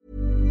times.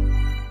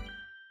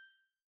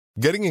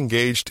 Getting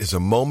engaged is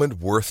a moment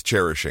worth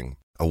cherishing.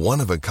 A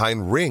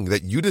one-of-a-kind ring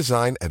that you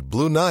design at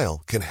Blue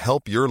Nile can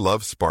help your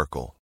love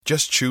sparkle.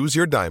 Just choose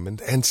your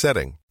diamond and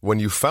setting. When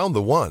you've found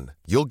the one,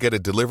 you'll get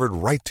it delivered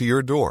right to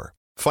your door.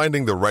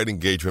 Finding the right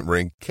engagement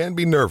ring can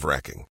be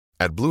nerve-wracking.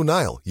 At Blue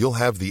Nile, you'll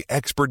have the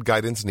expert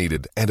guidance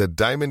needed and a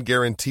diamond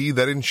guarantee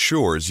that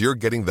ensures you're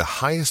getting the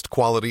highest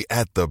quality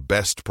at the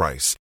best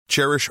price.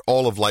 Cherish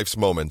all of life's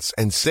moments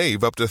and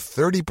save up to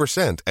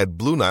 30% at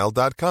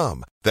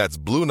BlueNile.com. That's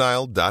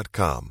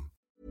BlueNile.com.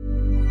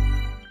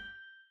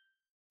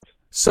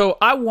 So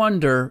I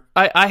wonder,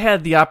 I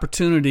had the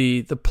opportunity,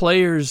 the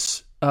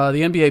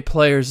NBA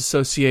Players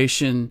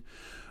Association,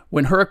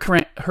 when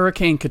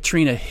Hurricane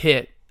Katrina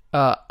hit,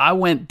 I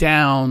went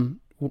down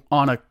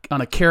on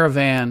a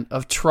caravan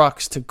of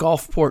trucks to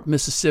Gulfport,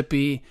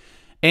 Mississippi,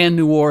 and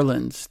New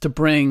Orleans to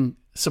bring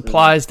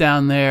supplies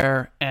down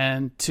there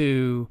and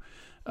to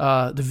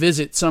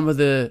visit some of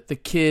the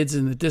kids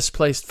and the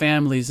displaced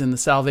families in the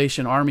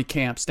Salvation Army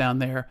camps down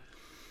there.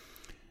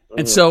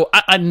 And so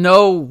I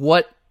know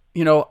what,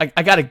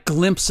 I got a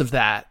glimpse of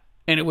that,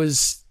 and it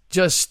was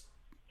just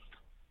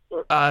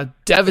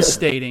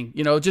devastating,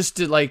 just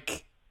to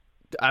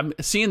I'm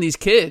seeing these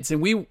kids,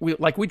 and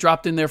we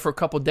dropped in there for a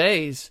couple of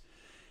days,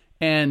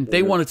 and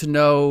they wanted to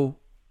know.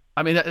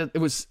 I mean, it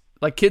was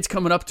like kids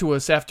coming up to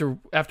us after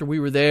we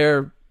were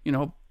there,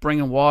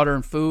 bringing water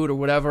and food or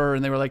whatever,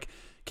 and they were like,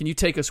 "Can you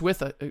take us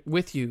with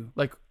you?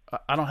 Like,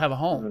 I don't have a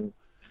home."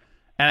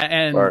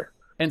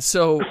 And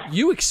so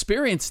you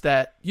experienced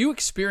that. You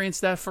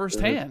experienced that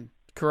firsthand,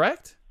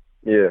 correct?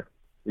 Yeah,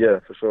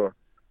 for sure.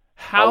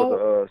 How? I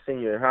was a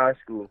senior in high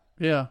school.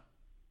 Yeah.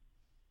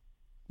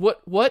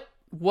 What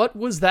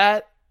was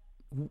that?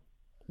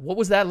 What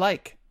was that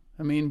like?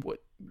 I mean,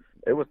 what?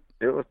 It was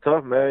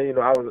tough, man. You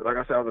know, I was, like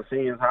I said, I was a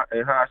senior in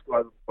high school. I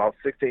was about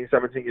 16,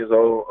 17 years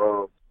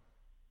old.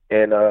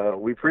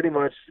 And we pretty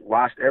much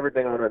watched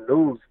everything on the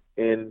news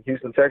in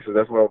Houston, Texas.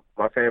 That's where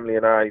my family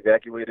and I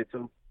evacuated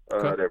to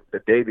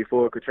the day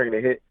before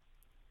Katrina hit.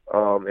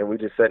 And we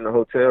just sat in the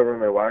hotel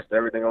room and watched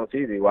everything on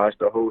TV, watched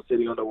the whole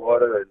city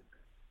underwater and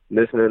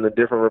listening to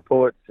different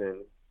reports. And,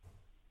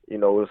 you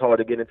know, it was hard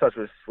to get in touch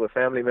with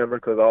family members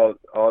because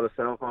all the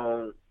cell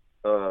phone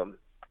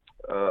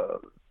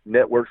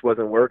networks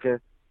wasn't working.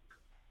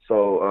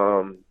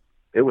 So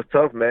it was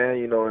tough, man,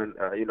 you know, and,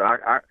 you know,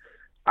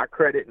 I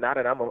credit, now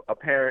that I'm a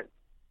parent,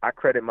 I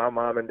credit my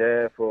mom and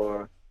dad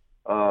for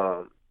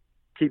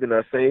keeping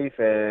us safe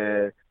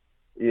and,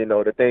 you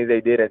know, the things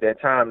they did at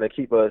that time to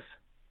keep us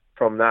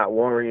from not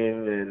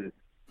worrying and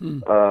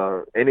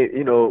it,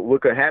 you know,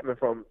 what could happen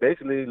from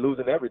basically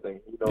losing everything.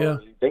 You know,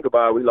 you think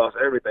about it, we lost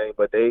everything,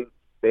 but they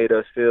made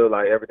us feel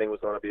like everything was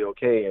going to be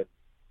okay. And,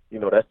 you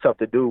know, that's tough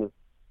to do,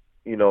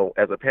 you know,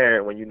 as a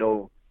parent when you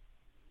know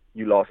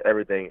you lost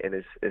everything and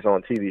it's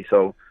on TV.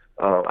 So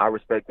I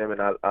respect them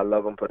and I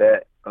love them for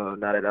that.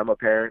 Now that I'm a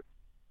parent,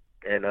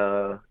 and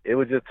it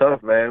was just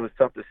tough, man. It was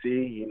tough to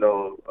see. You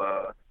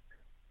know,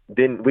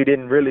 we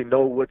didn't really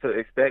know what to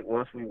expect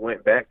once we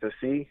went back to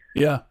see.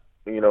 Yeah.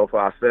 You know, for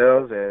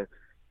ourselves, and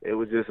it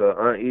was just an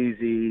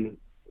uneasy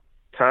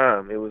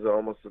time. It was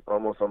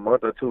almost a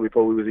month or two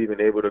before we was even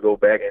able to go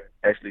back and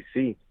actually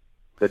see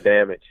the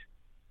damage.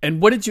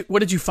 And what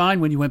did you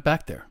find when you went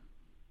back there?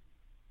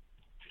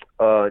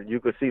 You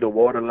could see the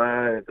water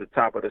line at the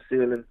top of the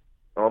ceiling,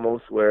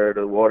 almost where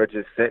the water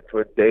just sat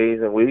for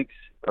days and weeks.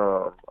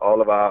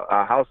 All of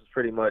our house is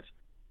pretty much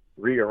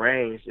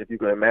rearranged. If you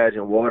can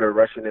imagine water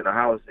rushing in the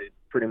house, it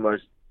pretty much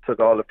took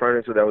all the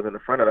furniture that was in the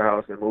front of the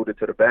house and moved it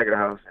to the back of the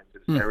house, and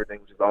just everything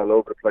was just all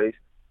over the place.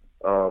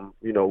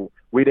 You know,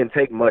 we didn't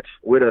take much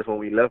with us when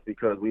we left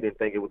because we didn't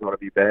think it was going to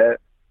be bad.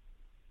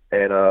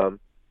 And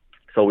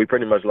so we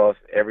pretty much lost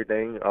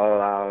everything.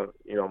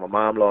 You know, my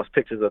mom lost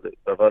pictures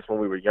of us when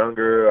we were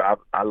younger.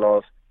 I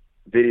lost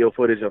video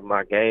footage of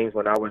my games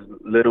when I was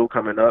little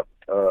coming up.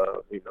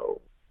 You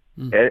know,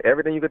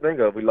 everything you could think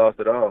of, we lost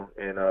it all,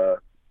 and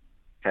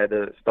had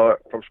to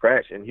start from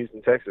scratch in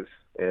Houston, Texas.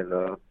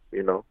 And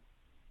you know,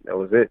 that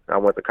was it. I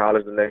went to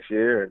college the next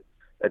year and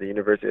at the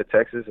University of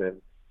Texas,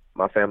 and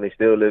my family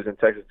still lives in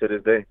Texas to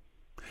this day.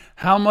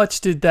 How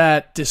much did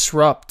that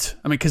disrupt?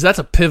 I mean, because that's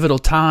a pivotal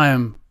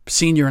time,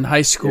 senior in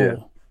high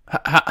school.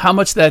 Yeah. How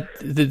much did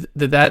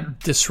that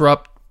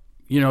disrupt,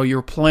 you know,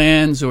 your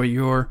plans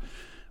or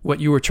what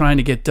you were trying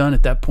to get done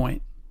at that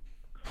point?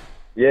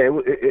 Yeah,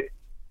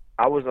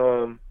 I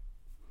was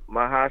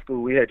my high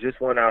school. We had just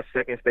won our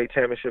second state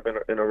championship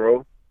in a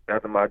row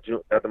after my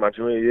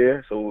junior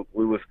year. So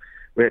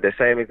we had the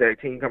same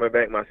exact team coming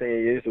back my senior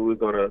year. So we were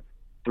gonna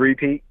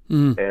three-peat,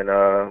 and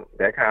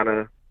that kind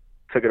of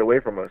took it away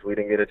from us. We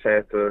didn't get a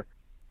chance to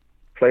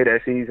play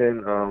that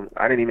season.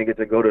 I didn't even get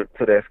to go to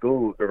that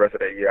school the rest of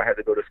that year. I had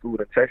to go to school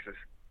in Texas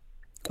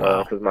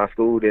because my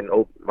school didn't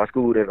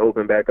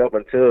open back up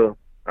until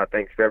I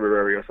think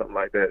February or something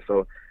like that.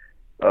 So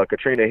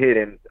Katrina hit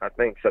in I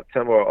think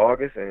September or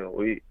August,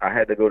 and I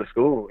had to go to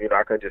school. You know,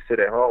 I couldn't just sit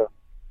at home.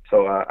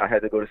 So I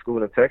had to go to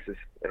school in Texas,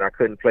 and I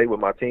couldn't play with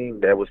my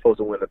team that was supposed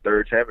to win the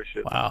third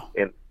championship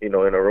in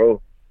a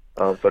row.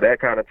 So that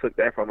kind of took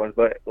that from us.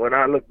 But when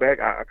I look back,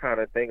 I kind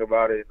of think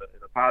about it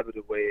in a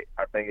positive way.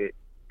 I think it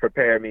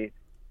prepared me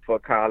for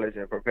college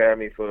and prepared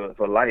me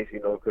for life,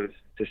 you know, because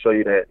to show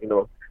you that, you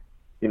know,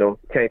 you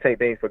can't take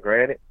things for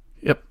granted.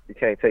 Yep. You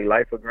can't take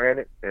life for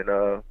granted. And,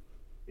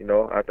 you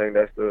know, I think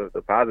that's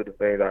the positive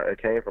thing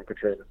that came from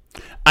Katrina.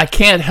 I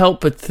can't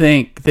help but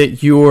think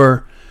that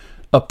your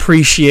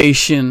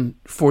appreciation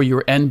for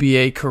your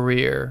NBA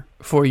career,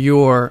 for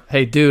your,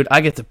 hey, dude,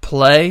 I get to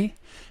play,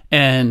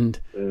 and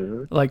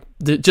like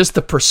just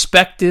the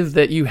perspective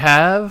that you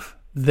have,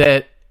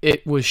 that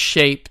it was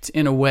shaped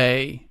in a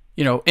way,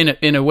 you know,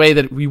 in a way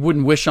that we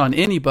wouldn't wish on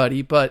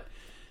anybody, but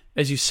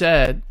as you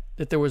said,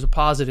 that there was a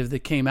positive that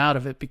came out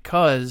of it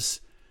because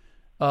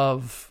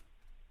of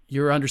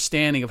your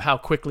understanding of how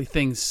quickly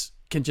things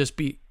can just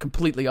be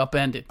completely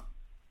upended.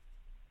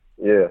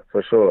 Yeah,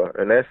 for sure.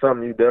 And that's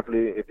something you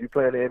definitely, if you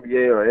play in the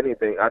NBA or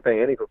anything, I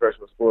think any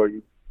professional sport,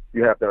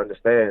 you have to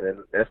understand. And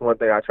that's one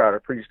thing I try to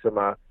preach to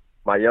my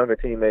younger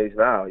teammates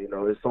now. You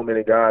know, there's so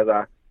many guys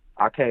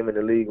I came in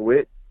the league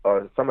with,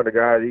 or some of the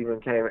guys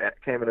even came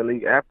in the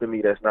league after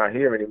me that's not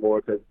here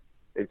anymore because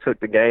they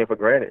took the game for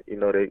granted. You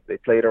know, they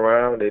played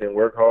around, they didn't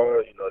work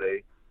hard, you know,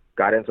 they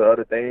got into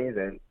other things,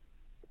 and,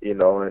 you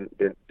know, and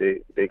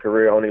their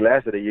career only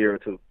lasted a year or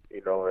two,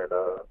 you know,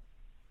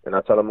 and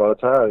I tell them all the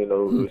time, you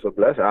know, it's a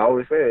blessing. I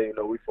always say, you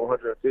know, we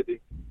 450,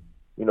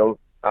 you know,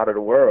 out of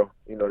the world,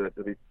 you know,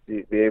 to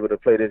be able to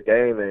play this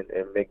game and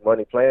make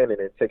money playing and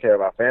then take care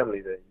of our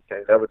families. And you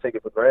can't never take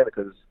it for granted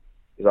because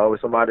there's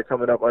always somebody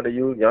coming up under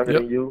you, younger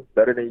than you,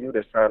 better than you,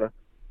 that's trying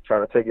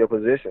to take your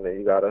position. And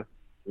you gotta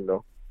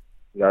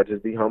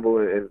just be humble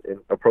and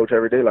approach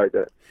every day like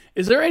that.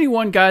 Is there any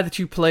one guy that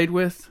you played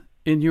with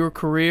in your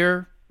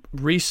career,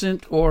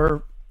 recent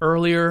or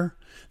earlier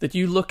that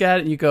you look at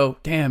it and you go,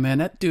 damn, man,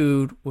 that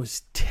dude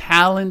was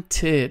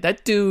talented.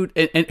 That dude,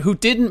 and who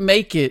didn't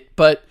make it,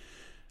 but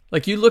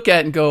like you look at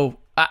it and go,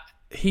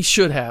 he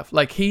should have.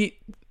 Like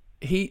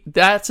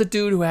that's a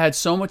dude who had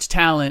so much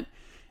talent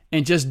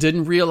and just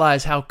didn't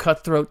realize how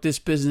cutthroat this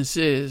business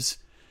is,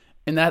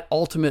 and that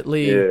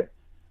ultimately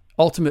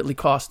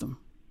cost him.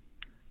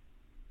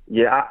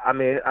 Yeah, I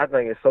mean, I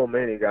think it's so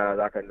many guys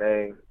I could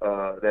name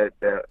that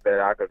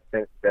I could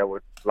think that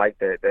would like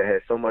that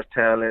had so much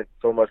talent,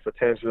 so much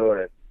potential,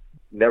 and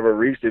never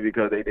reached it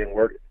because they didn't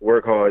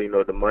work hard. You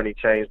know, the money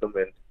changed them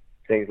and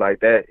things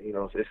like that. You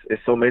know,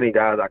 it's so many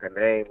guys I can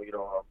name. You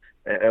know,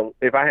 and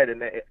if I had to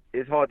name,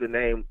 it's hard to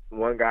name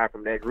one guy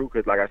from that group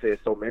because, like I said,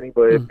 it's so many.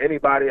 But if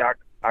anybody,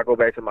 I go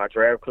back to my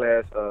draft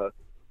class.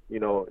 You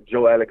know,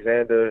 Joe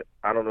Alexander.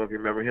 I don't know if you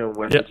remember him,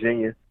 West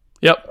Virginia.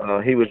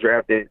 Yep. He was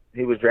drafted.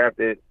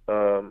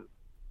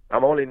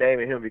 I'm only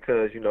naming him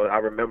because, you know, I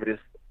remember this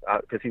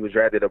because he was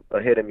drafted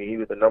ahead of me. He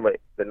was the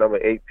number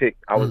 8 pick.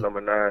 I was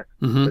number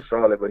 9 for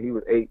Charlotte, but he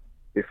was 8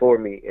 before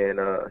me, and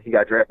he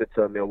got drafted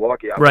to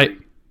Milwaukee. I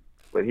believe.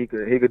 But he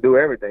could do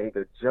everything. He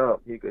could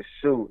jump. He could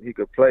shoot. He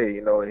could play.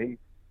 You know, and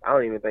I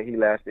don't even think he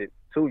lasted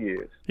 2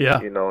 years.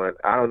 Yeah. You know, and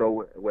I don't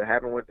know what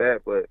happened with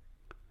that, but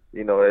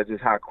you know, it's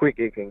just how quick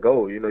it can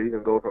go. You know, you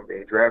can go from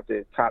being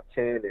drafted top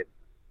 10 and,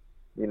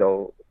 you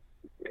know,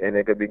 and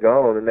it could be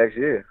gone the next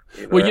year.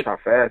 You know, that's how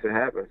fast it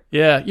happens.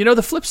 Yeah. You know,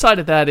 the flip side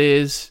of that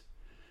is,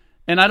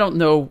 and I don't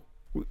know,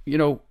 you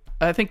know,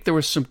 I think there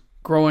was some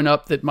growing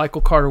up that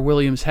Michael Carter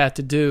Williams had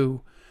to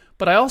do,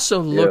 but I also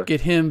look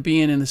at him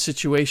being in the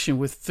situation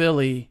with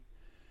Philly,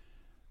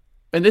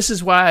 and this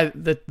is why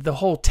the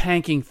whole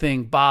tanking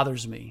thing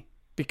bothers me,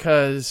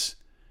 because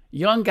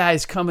young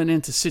guys coming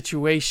into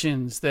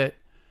situations that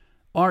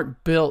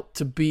aren't built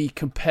to be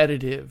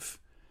competitive.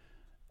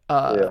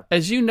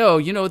 As you know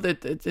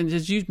that, and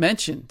as you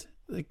mentioned,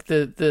 like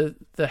the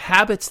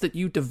habits that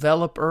you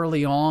develop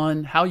early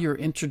on, how you're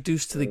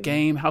introduced to the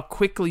game, how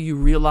quickly you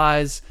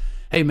realize,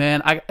 hey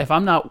man, if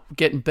I'm not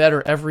getting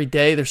better every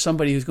day, there's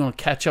somebody who's going to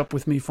catch up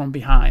with me from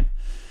behind.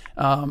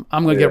 I'm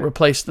going to get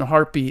replaced in a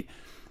heartbeat.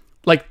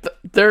 Like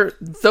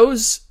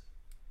those.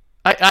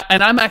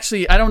 And I'm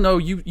actually, I don't know,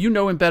 you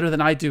know him better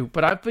than I do,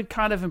 but I've been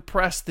kind of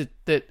impressed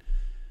that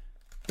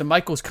the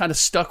Michael's kind of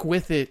stuck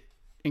with it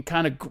and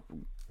kind of,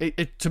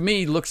 it to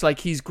me looks like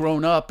he's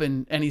grown up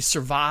and he's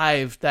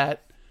survived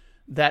that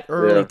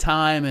early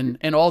time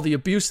and all the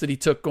abuse that he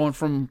took going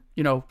from,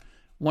 you know,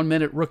 1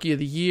 minute rookie of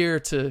the year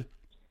to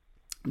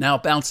now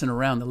bouncing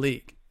around the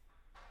league.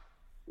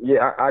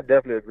 Yeah, I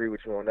definitely agree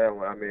with you on that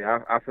one. I mean,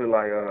 I feel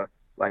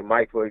like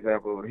Mike, for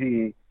example,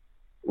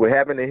 what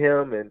happened to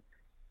him, and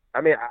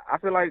I mean, I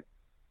feel like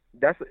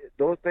that's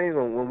those things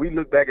when we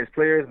look back as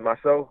players,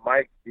 myself,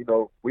 Mike, you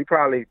know, we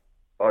probably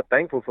are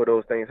thankful for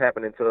those things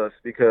happening to us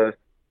because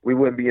we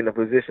wouldn't be in the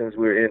positions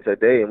we're in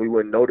today, and we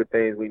wouldn't know the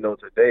things we know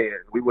today, and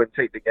we wouldn't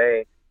take the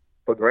game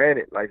for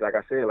granted, like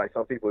I said, like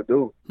some people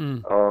do.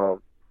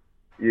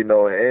 You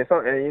know,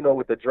 and you know,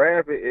 with the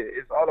draft,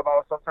 it's all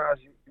about sometimes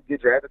you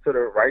get drafted to the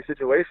right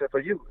situation for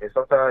you, and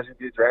sometimes you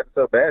get drafted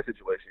to a bad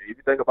situation. If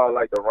you think about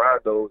like the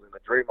Rondos and the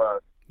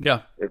Draymonds,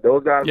 if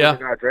those guys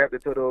got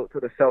drafted to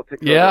the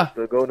Celtics,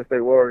 or the Golden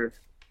State Warriors,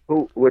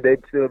 who would they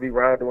still be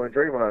Rondo and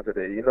Draymond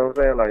today? You know what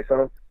I'm saying? Like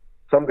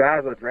some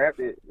guys are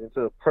drafted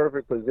into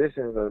perfect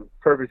positions and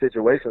perfect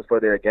situations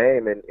for their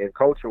game and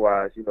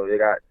culture-wise. You know, they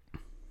got,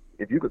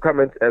 if you could come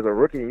in as a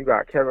rookie and you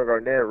got Kevin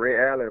Garnett, Ray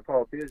Allen, and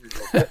Paul Pierce,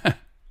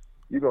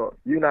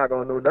 you're not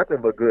gonna know nothing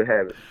but good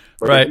habits.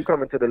 But if you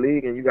come into the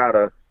league and you got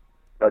a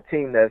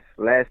team that's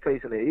last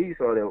place in the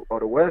East or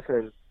the West,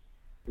 and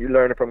you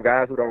learning from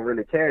guys who don't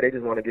really care, they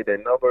just want to get their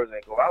numbers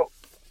and go out,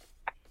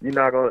 you're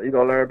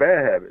gonna learn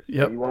bad habits.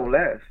 You won't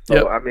last.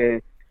 So I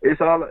mean,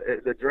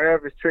 the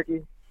draft is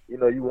tricky. You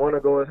know, you want to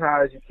go as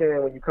high as you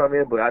can when you come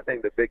in, but I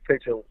think the big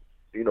picture,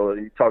 you know,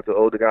 you talk to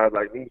older guys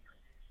like me,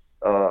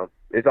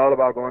 it's all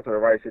about going to the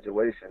right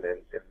situation.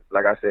 And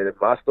like I said, in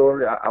my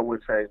story, I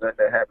wouldn't change nothing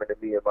that happened to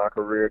me in my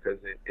career because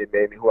it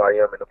made me who I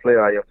am and the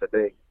player I am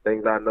today.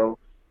 Things I know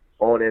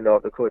on and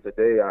off the court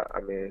today,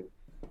 I mean,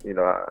 you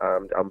know,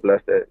 I'm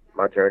blessed that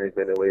my journey's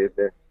been the way it's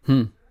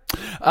been.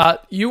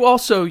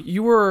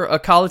 You were a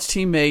college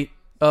teammate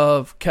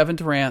of Kevin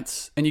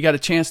Durant's, and you got a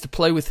chance to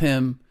play with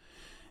him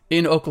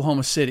in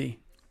Oklahoma City.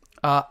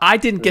 I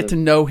didn't get to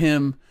know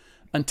him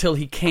until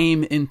he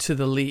came into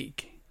the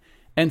league.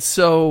 And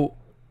so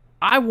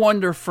I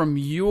wonder from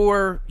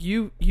you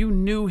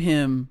knew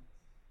him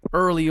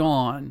early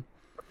on,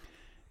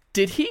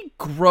 did he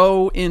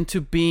grow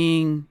into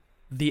being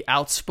the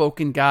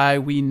outspoken guy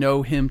we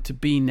know him to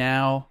be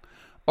now?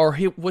 Or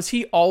was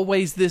he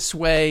always this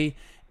way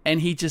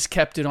and he just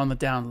kept it on the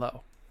down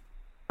low?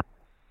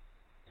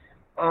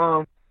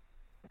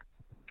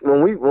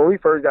 When we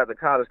first got to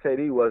college,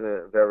 KD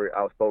wasn't very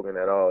outspoken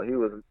at all.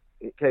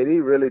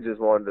 KD really just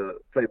wanted to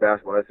play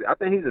basketball. I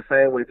think he's the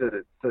same way to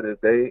this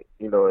day.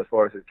 You know, as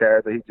far as his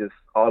character, he just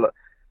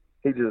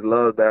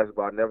loves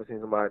basketball. I've never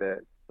seen somebody that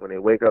when they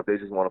wake up they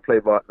just want to play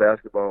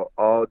basketball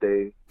all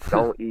day,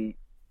 don't eat,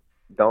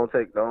 don't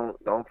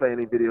play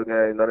any video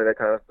games, none of that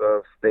kind of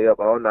stuff. Stay up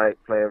all night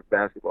playing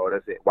basketball.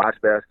 That's it. Watch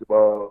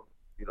basketball.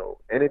 You know,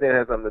 anything that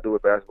has something to do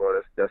with basketball.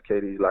 That's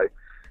KD's life.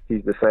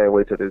 He's the same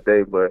way to this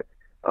day. But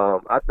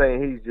I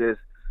think he's just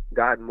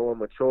gotten more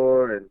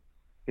mature and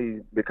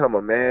he's become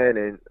a man.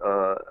 And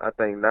I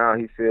think now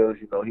he feels,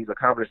 you know, he's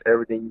accomplished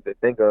everything you could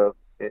think of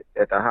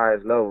at the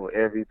highest level.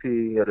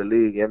 MVP of the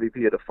league,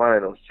 MVP of the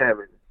finals,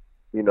 champion,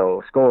 you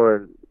know,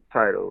 scoring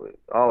title,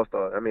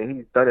 all-star. I mean,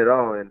 he's done it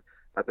all. And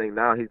I think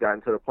now he's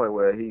gotten to the point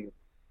where he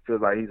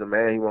feels like he's a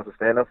man. He wants to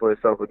stand up for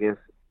himself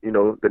against, you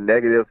know, the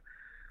negative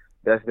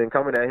that's been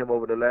coming at him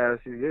over the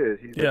last few years.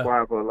 He's been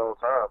quiet for a long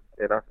time.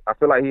 And I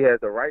feel like he has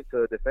the right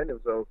to defend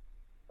himself.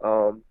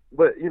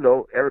 But, you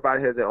know,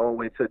 everybody has their own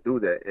way to do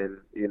that. And,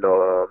 you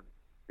know,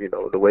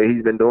 the way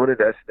he's been doing it,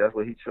 that's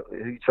what he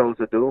chose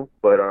to do.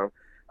 But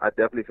I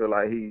definitely feel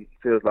like he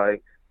feels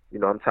like, you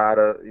know, I'm tired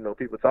of, you know,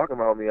 people talking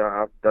about me.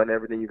 I've done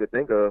everything you could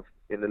think of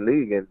in the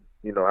league. And,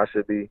 you know, I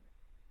should be,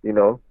 you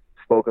know,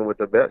 spoken with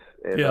the best.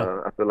 And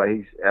I feel like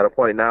he's at a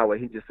point now where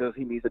he just feels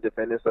he needs to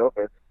defend himself,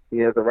 and he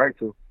has the right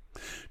to.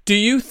 Do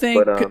you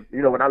think? But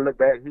you know, when I look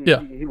back,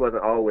 he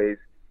wasn't always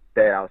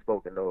that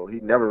outspoken. Though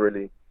he never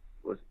really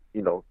was,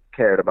 you know,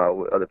 cared about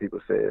what other people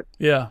said.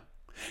 Yeah,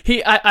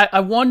 I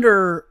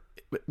wonder,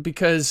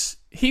 because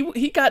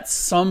he got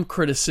some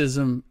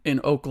criticism in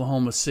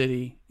Oklahoma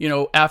City. You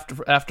know,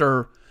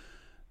 after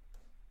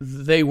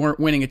they weren't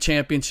winning a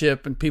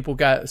championship and people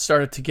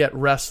started to get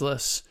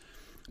restless.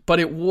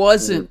 But it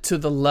wasn't to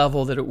the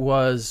level that it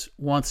was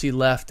once he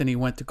left and he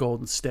went to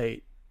Golden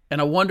State. And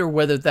I wonder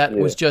whether that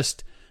was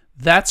just,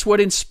 that's what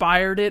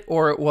inspired it,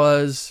 or it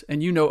was,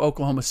 and you know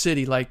Oklahoma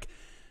City, like,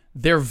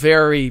 they're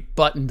very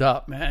buttoned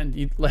up, man.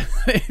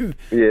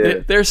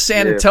 They're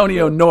San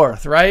Antonio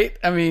North, right?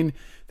 I mean,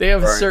 they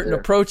have a certain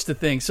approach to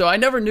things. So I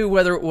never knew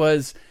whether it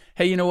was,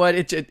 hey, you know what,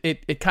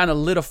 it kind of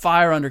lit a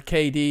fire under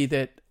KD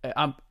that,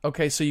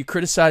 okay, so you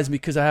criticize me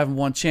because I haven't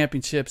won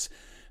championships.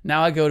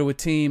 Now I go to a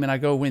team and I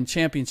go win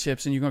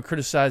championships, and you're going to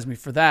criticize me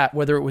for that.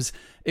 Whether it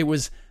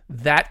was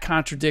that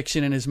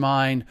contradiction in his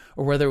mind,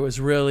 or whether it was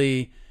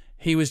really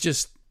he was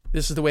just,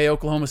 this is the way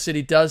Oklahoma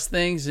City does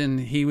things, and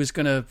he was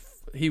going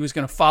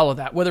to follow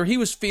that. Whether he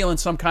was feeling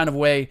some kind of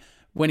way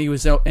when he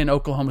was in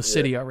Oklahoma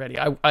City already,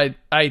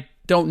 I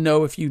don't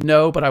know if you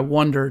know, but I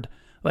wondered,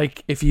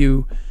 like, if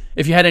you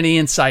had any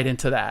insight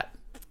into that.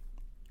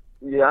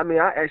 Yeah, I mean,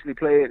 I actually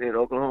played in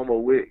Oklahoma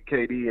with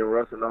KD and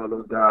Russ and all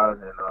those guys,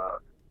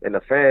 and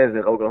the fans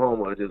in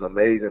Oklahoma are just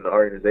amazing. The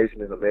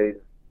organization is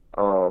amazing.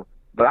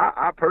 But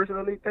I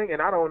personally think,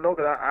 and I don't know,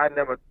 because I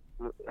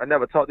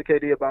never talked to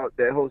KD about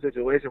that whole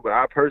situation, but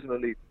I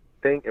personally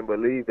think and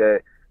believe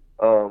that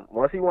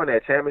once he won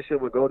that championship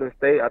with Golden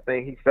State, I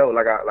think he felt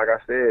like I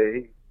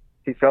said,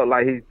 he felt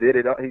like he's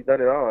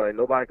done it all, and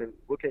nobody can.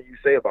 What can you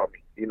say about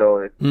me? You know,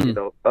 and you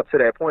know, up to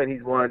that point,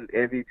 he's won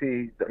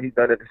MVP. He's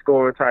done it, the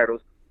scoring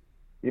titles.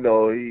 You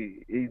know,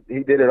 he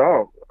did it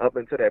all up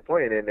until that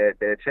point, and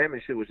that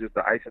championship was just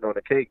the icing on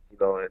the cake. You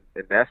know,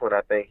 and that's when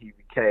I think he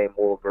became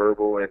more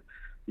verbal and,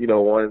 you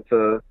know, wanted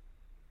to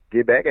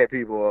get back at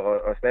people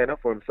or stand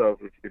up for himself,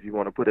 if you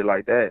want to put it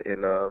like that.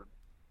 And I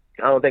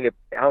don't think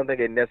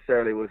it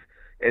necessarily was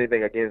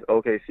anything against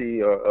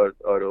OKC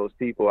or those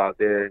people out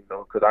there, you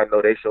know, because I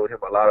know they showed him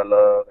a lot of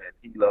love and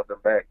he loved them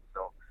back.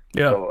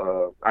 You know,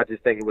 so I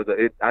just think it was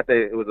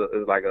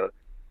like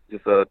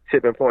just a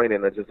tipping point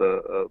and just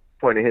a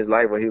point in his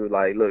life where he was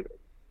like, look,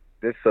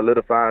 this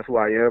solidifies who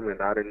I am,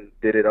 and I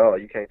did it all.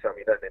 You can't tell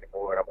me nothing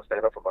anymore, and I'm going to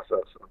stand up for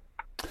myself.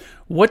 So.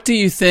 What do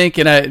you think,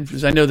 and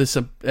I know this,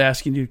 I'm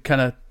asking you to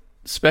kind of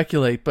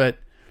speculate, but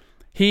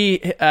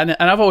and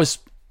I've always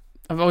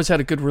had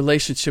a good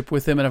relationship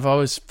with him, and I've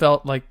always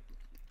felt like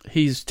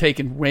he's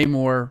taken way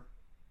more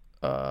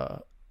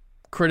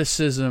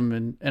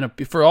criticism and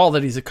for all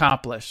that he's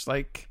accomplished.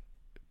 Like,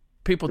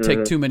 people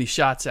take too many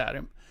shots at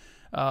him.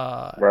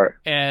 Right.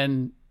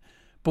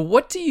 But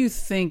what do you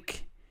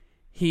think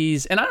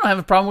and I don't have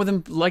a problem with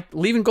him, like,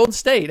 leaving Golden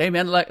State. Hey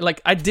man, like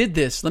I did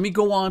this. Let me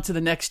go on to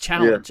the next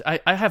challenge. Yeah.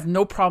 I have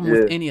no problem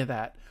with any of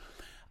that.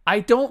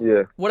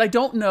 What I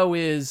don't know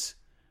is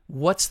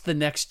what's the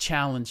next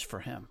challenge for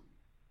him.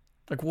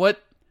 Like,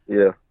 what?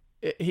 Yeah.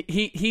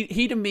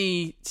 He to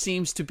me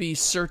seems to be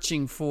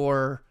searching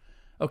for,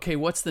 okay,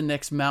 what's the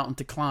next mountain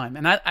to climb?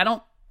 And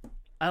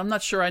I'm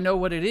not sure I know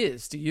what it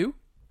is. Do you?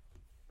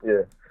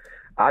 Yeah.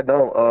 I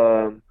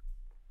don't.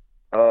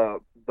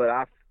 But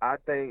I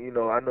think, you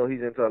know, I know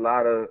he's into a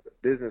lot of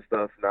business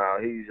stuff now.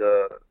 He's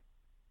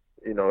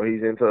you know,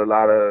 he's into a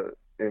lot of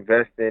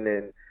investing,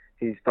 and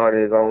he's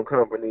started his own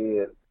company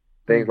and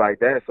things like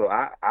that. So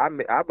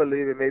I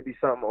believe it may be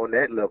something on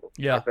that level.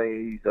 Yeah. I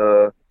think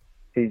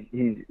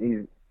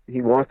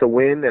he wants to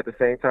win. At the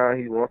same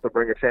time, he wants to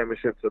bring a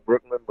championship to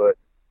Brooklyn, but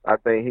I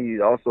think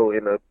he's also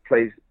in a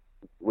place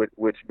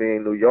which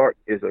being New York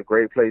is a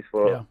great place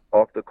for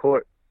off the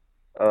court,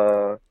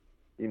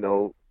 you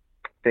know,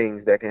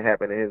 things that can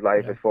happen in his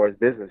life as far as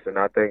business. And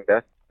I think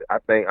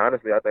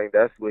honestly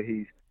that's what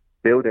he's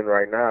building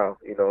right now.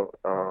 You know,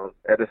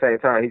 at the same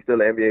time, he's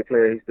still an NBA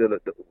player. He's still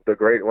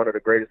one of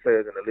the greatest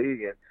players in the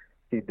league, and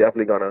he's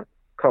definitely gonna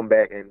come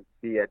back and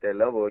be at that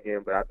level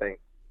again. But I think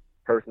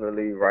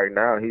personally, right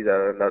now, he's at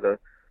another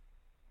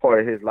part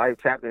of his life,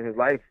 chapter in his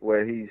life,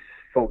 where he's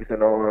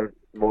focusing on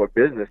more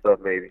business stuff,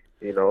 maybe.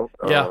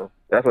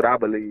 That's what I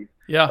believe.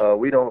 Yeah.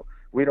 We don't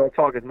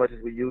talk as much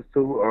as we used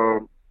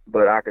to.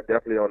 But I could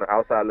definitely, on the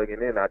outside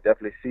looking in, I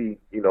definitely see,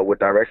 what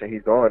direction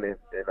he's going in,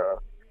 and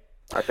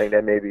I think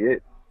that may be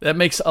it. That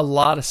makes a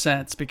lot of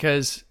sense,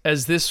 because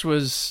as this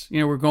was,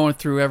 we're going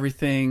through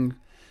everything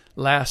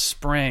last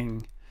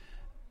spring,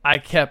 I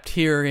kept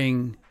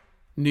hearing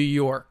New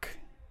York,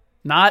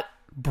 not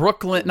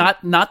Brooklyn,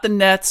 not the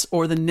Nets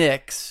or the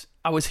Knicks.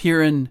 I was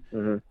hearing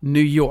New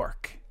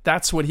York.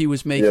 That's what he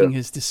was making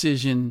his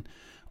decision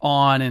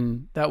on,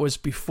 and that was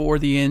before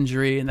the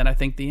injury. And then I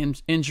think the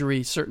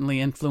injury certainly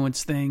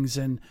influenced things,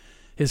 and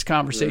his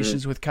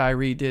conversations with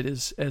Kyrie did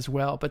as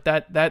well. But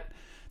that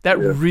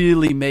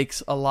really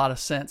makes a lot of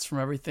sense from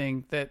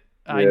everything that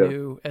I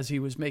knew as he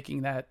was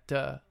making that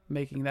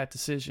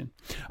decision.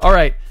 All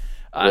right,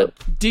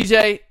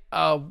 DJ,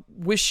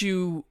 wish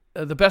you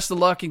the best of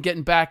luck in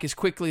getting back as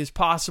quickly as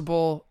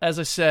possible. As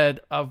I said,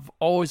 I've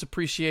always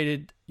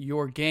appreciated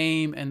your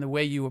game and the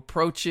way you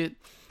approach it.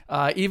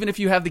 Even if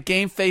you have the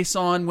game face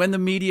on when the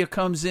media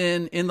comes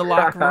in the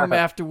locker room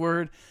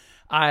afterward,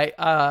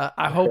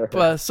 I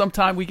hope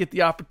sometime we get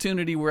the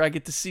opportunity where I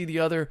get to see the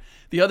other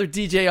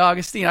DJ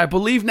Augustin. I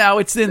believe now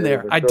it's in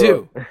there. I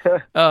do.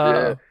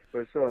 Yeah,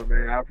 for sure,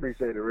 man. I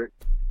appreciate it, Rick.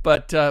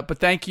 But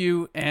thank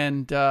you,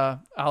 and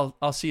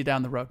I'll see you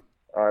down the road.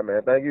 All right,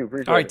 man. Thank you.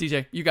 Appreciate it. All right,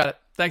 DJ, you got it.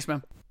 Thanks,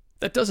 man.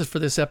 That does it for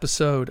this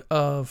episode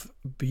of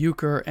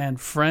Bucher and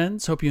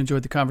Friends. Hope you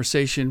enjoyed the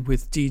conversation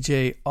with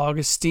DJ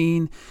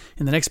Augustin.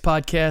 In the next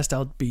podcast,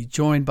 I'll be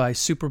joined by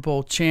Super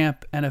Bowl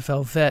champ,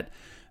 NFL vet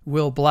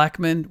Will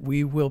Blackmon.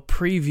 We will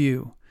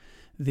preview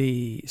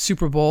the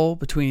Super Bowl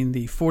between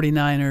the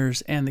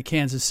 49ers and the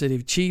Kansas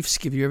City Chiefs,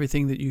 give you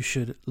everything that you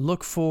should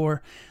look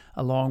for,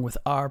 along with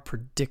our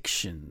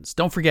predictions.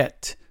 Don't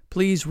forget,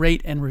 please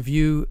rate and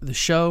review the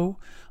show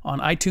on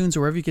iTunes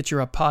or wherever you get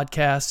your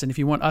podcasts. And if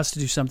you want us to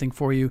do something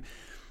for you,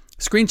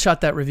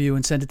 screenshot that review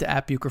and send it to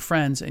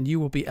 @BucherFriends, and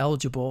you will be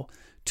eligible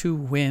to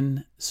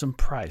win some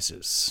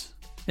prizes.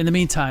 In the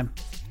meantime,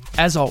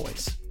 as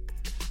always,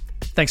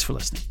 thanks for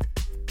listening.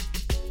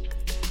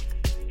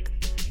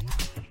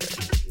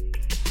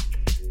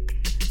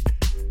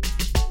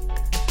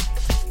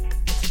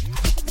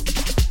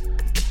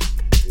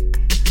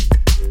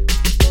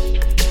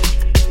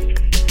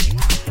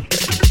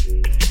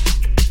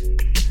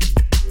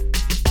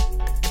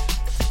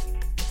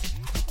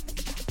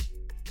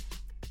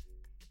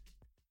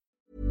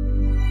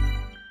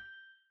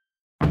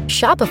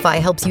 Shopify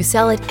helps you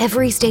sell at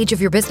every stage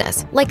of your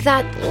business. Like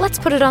that, let's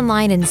put it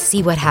online and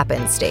see what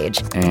happens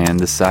stage. And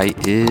the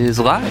site is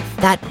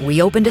live. That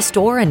we opened a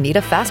store and need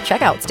a fast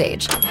checkout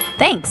stage.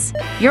 Thanks.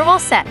 You're all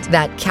set.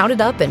 That count it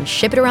up and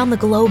ship it around the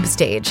globe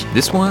stage.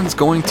 This one's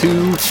going to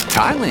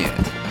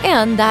Thailand.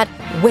 And that,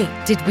 wait,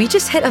 did we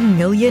just hit 1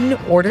 million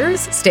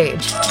orders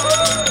stage?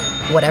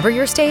 Whatever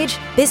your stage,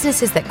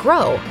 businesses that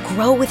grow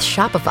with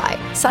Shopify.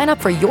 Sign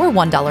up for your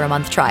 $1 a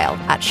month trial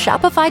at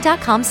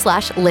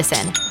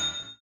shopify.com/listen.